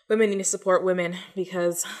thing. Women need to support women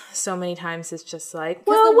because so many times it's just like,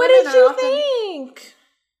 well, what did you think?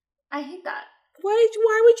 I hate that.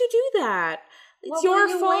 Why would you do that? It's your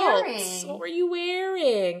fault. Wearing? What were you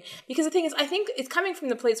wearing? Because the thing is, I think it's coming from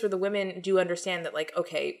the place where the women do understand that, like,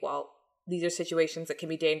 okay, well, these are situations that can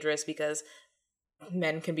be dangerous because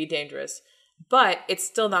men can be dangerous. But it's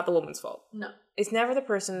still not the woman's fault. No. It's never the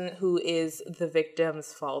person who is the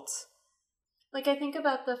victim's fault. Like, I think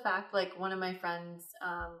about the fact, like, one of my friends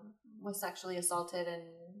was sexually assaulted and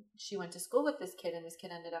she went to school with this kid and this kid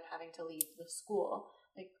ended up having to leave the school.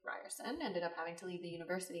 Like, Ryerson ended up having to leave the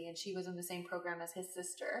university and she was in the same program as his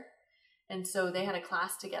sister. And so they had a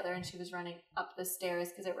class together and she was running up the stairs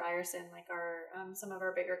because at Ryerson, like, our some of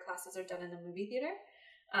our bigger classes are done in the movie theater,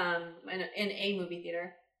 in a movie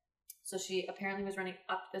theater. So she apparently was running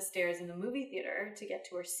up the stairs in the movie theater to get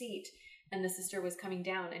to her seat and the sister was coming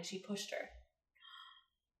down and she pushed her.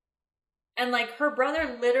 And like her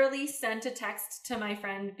brother literally sent a text to my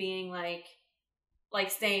friend being like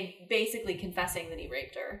saying, basically confessing that he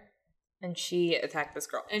raped her. And she attacked this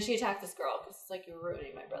girl. And she attacked this girl because it's like, you're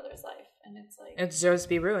ruining my brother's life. And it's like, it deserves to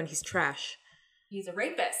be ruined. He's trash. He's a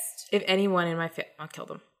rapist. If anyone in my family, I'll kill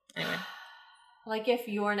them. Anyway. Like if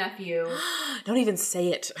your nephew. Don't even say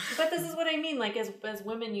it. But this is what I mean. Like as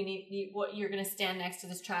women, you're going to stand next to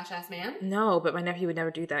this trash ass man? No, but my nephew would never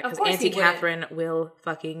do that because course Auntie he Catherine will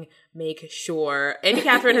fucking make sure. Auntie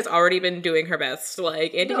Catherine has already been doing her best.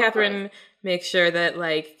 Like Auntie Catherine makes sure that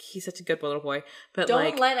like he's such a good little boy. But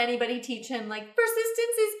don't let anybody teach him like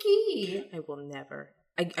persistence is key. I will never.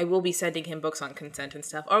 I will be sending him books on consent and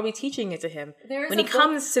stuff. Or I'll be teaching it to him when he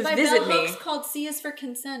comes to visit me. It's called C is for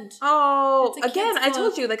Consent. Oh, again, I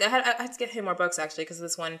told you, like I had to get him more books actually because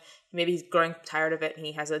this one, maybe he's growing tired of it and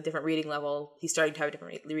he has a different reading level. He's starting to have a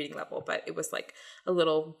different reading level, but it was like a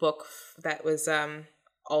little book that was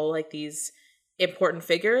all like these important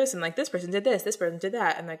figures and like this person did this person did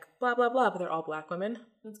that, and like blah blah blah, but they're all Black women.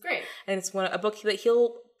 That's great. And it's a book that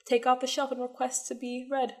he'll take off the shelf and request to be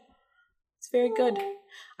read. It's very good.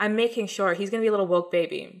 I'm making sure he's going to be a little woke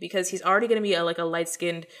baby because he's already going to be a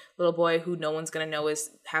light-skinned little boy who no one's going to know is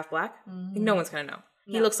half Black. Mm-hmm. Like, no one's going to know.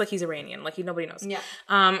 No. He looks like he's Iranian. Like nobody knows. Yeah.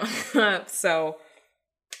 So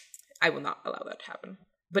I will not allow that to happen.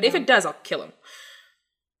 But if it does, I'll kill him.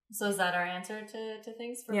 So is that our answer to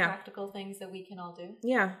things for practical things that we can all do?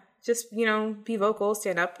 Yeah. Just, be vocal,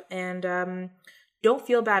 stand up, and don't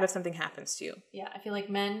feel bad if something happens to you. Yeah. I feel like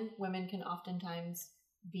women can oftentimes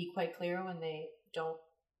be quite clear when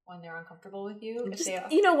they're uncomfortable with you.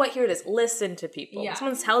 You know what? Here it is. Listen to people. Yeah. If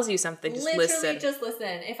someone tells you something, just literally listen. Just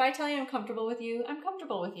listen. If I tell you I'm comfortable with you, I'm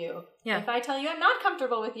comfortable with you. Yeah. If I tell you I'm not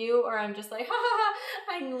comfortable with you, or I'm just like, ha ha ha,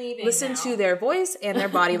 I'm leaving. Listen to their voice and their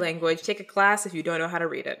body language. Take a class if you don't know how to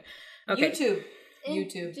read it. Okay.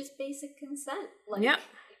 YouTube. Just basic consent. Like,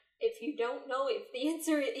 if you don't know,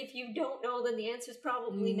 if you don't know, then the answer is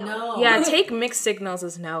probably no. Yeah, take mixed signals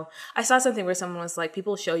as no. I saw something where someone was like,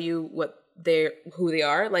 people show you who they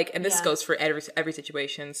are, like, and this goes for every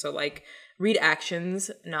situation. So like, read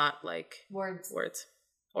actions, not like words.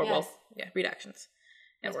 Or read actions.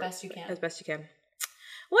 As best you can. As best you can.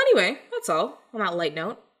 Well, anyway, that's all on that light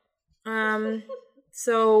note.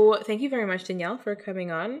 So thank you very much, Danielle, for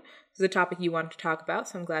coming on. This is a topic you wanted to talk about,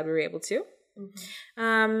 so I'm glad we were able to.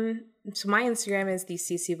 Mm-hmm. So my Instagram is the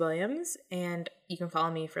CC Williams, and you can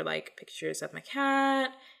follow me for like pictures of my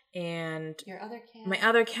cat and my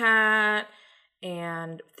other cat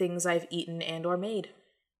and things I've eaten and or made.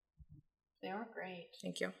 They are great.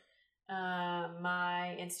 Thank you.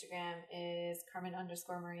 My Instagram is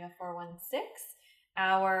Carmen_Maria416.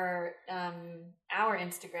 Our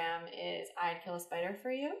Instagram is I'd Kill a Spider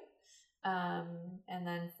for You. And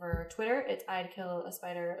then for Twitter, it's I'd Kill a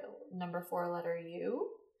Spider 4U.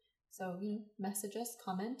 So, message us,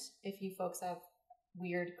 comment if you folks have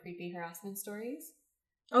weird, creepy harassment stories.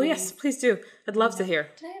 Oh, please. Yes, please do. I'd love to hear.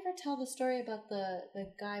 Did I ever tell the story about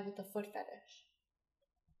the guy with the foot fetish?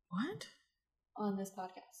 What? On this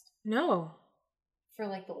podcast. No. For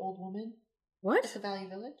like the old woman? What? At the Value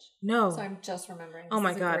Village? No. So I'm just remembering. Oh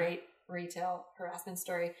my God. A great retail harassment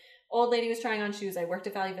story. Old lady was trying on shoes. I worked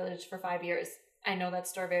at Value Village for 5 years. I know that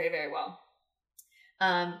store very, very well.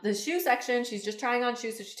 The shoe section, she's just trying on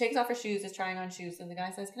shoes. So she takes off her shoes, is trying on shoes. And the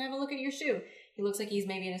guy says, can I have a look at your shoe? He looks like he's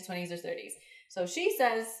maybe in his 20s or 30s. So she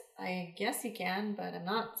says, I guess you can, but I'm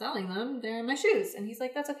not selling them. They're my shoes. And he's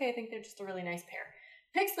like, that's okay. I think they're just a really nice pair.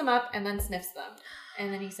 Picks them up and then sniffs them.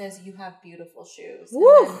 And then he says, you have beautiful shoes.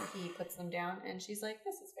 Woo! And then he puts them down and she's like,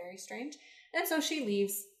 this is very strange. And so she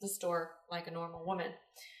leaves the store like a normal woman.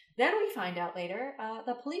 Then we find out later,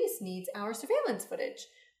 the police needs our surveillance footage.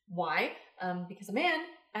 Why? Because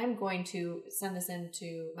I'm going to send this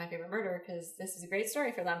into My Favorite Murder because this is a great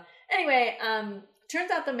story for them. Anyway,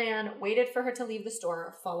 turns out the man waited for her to leave the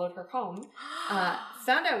store, followed her home,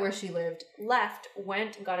 found out where she lived, left,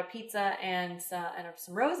 went, got a pizza and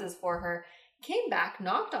some roses for her, came back,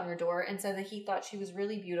 knocked on her door, and said that he thought she was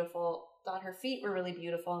really beautiful, thought her feet were really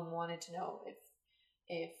beautiful, and wanted to know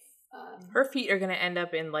if her feet are going to end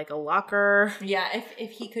up in like a locker. Yeah,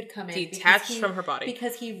 if he could come in. Detached from her body.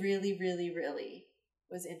 Because he really, really, really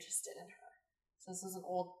was interested in her. So this was an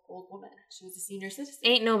old woman. She was a senior citizen.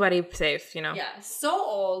 Ain't nobody safe, Yeah, so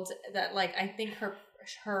old that like I think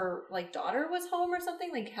her like daughter was home or something,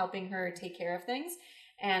 like helping her take care of things,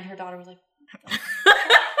 and her daughter was like,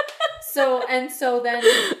 so then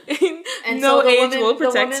no age will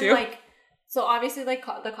protect you. Like, so obviously like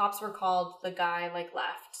the cops were called. The guy like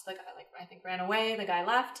left. The guy like I think ran away. The guy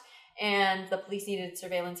left, and the police needed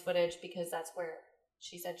surveillance footage because that's where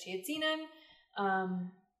she said she had seen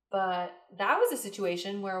him. But that was a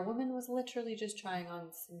situation where a woman was literally just trying on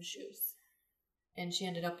some shoes. And she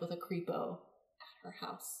ended up with a creepo at her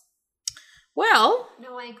house. Well,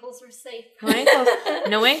 no ankles are safe.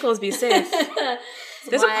 No ankles be safe.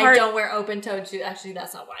 There's why a part I don't wear open-toed shoes. Actually,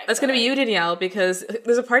 that's not why. That's going to be you, Danielle, because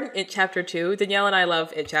there's a part in It Chapter 2. Danielle and I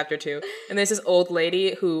love It Chapter 2. And there's this old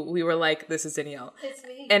lady who we were like, this is Danielle. It's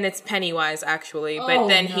me. And it's Pennywise, actually. But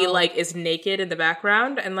then he, like, is naked in the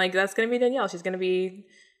background. And, like, that's going to be Danielle. She's going to be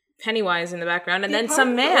Pennywise in the background. And then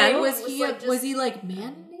some man... Was he, like,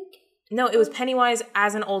 man naked? No, it was Pennywise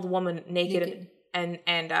as an old woman naked. And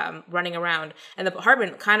running around, and the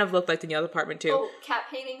apartment kind of looked like Danielle's apartment too. Oh, cat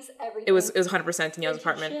paintings, everything. It was 100% Danielle's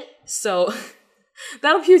apartment. Shit. So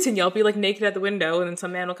that'll be you, Danielle. Be like naked at the window, and then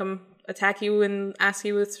some man will come attack you and ask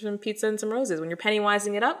you with some pizza and some roses. When you're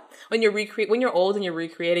Pennywising it up, when you're old and you're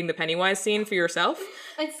recreating the Pennywise scene for yourself,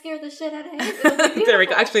 I'd scare the shit out of him. There we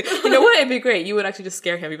go. Actually, you know what? It'd be great. You would actually just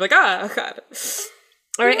scare him. You'd be like, oh God.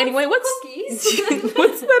 All right. Anyway, what's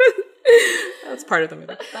that? That's part of the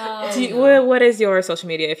movie. What is your social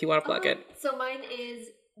media if you want to plug it? So mine is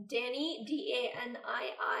Dani,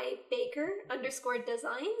 DANII Baker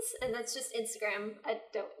 _designs, and that's just Instagram. I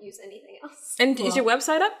don't use anything else. And is your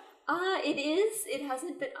website up? It is. It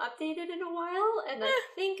hasn't been updated in a while, and I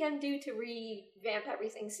think I'm due to revamp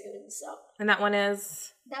everything soon. So. And that one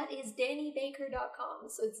is? That is DaniBaker.com.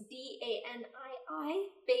 So it's DANII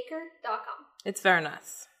Baker.com. It's very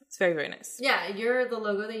nice. It's very, very nice. Yeah, the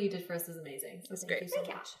logo that you did for us is amazing. So thank you so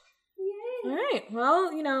much. Yay. All right.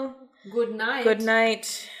 Well, Good night. Good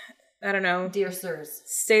night. I don't know. Dear sirs.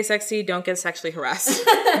 Stay sexy. Don't get sexually harassed.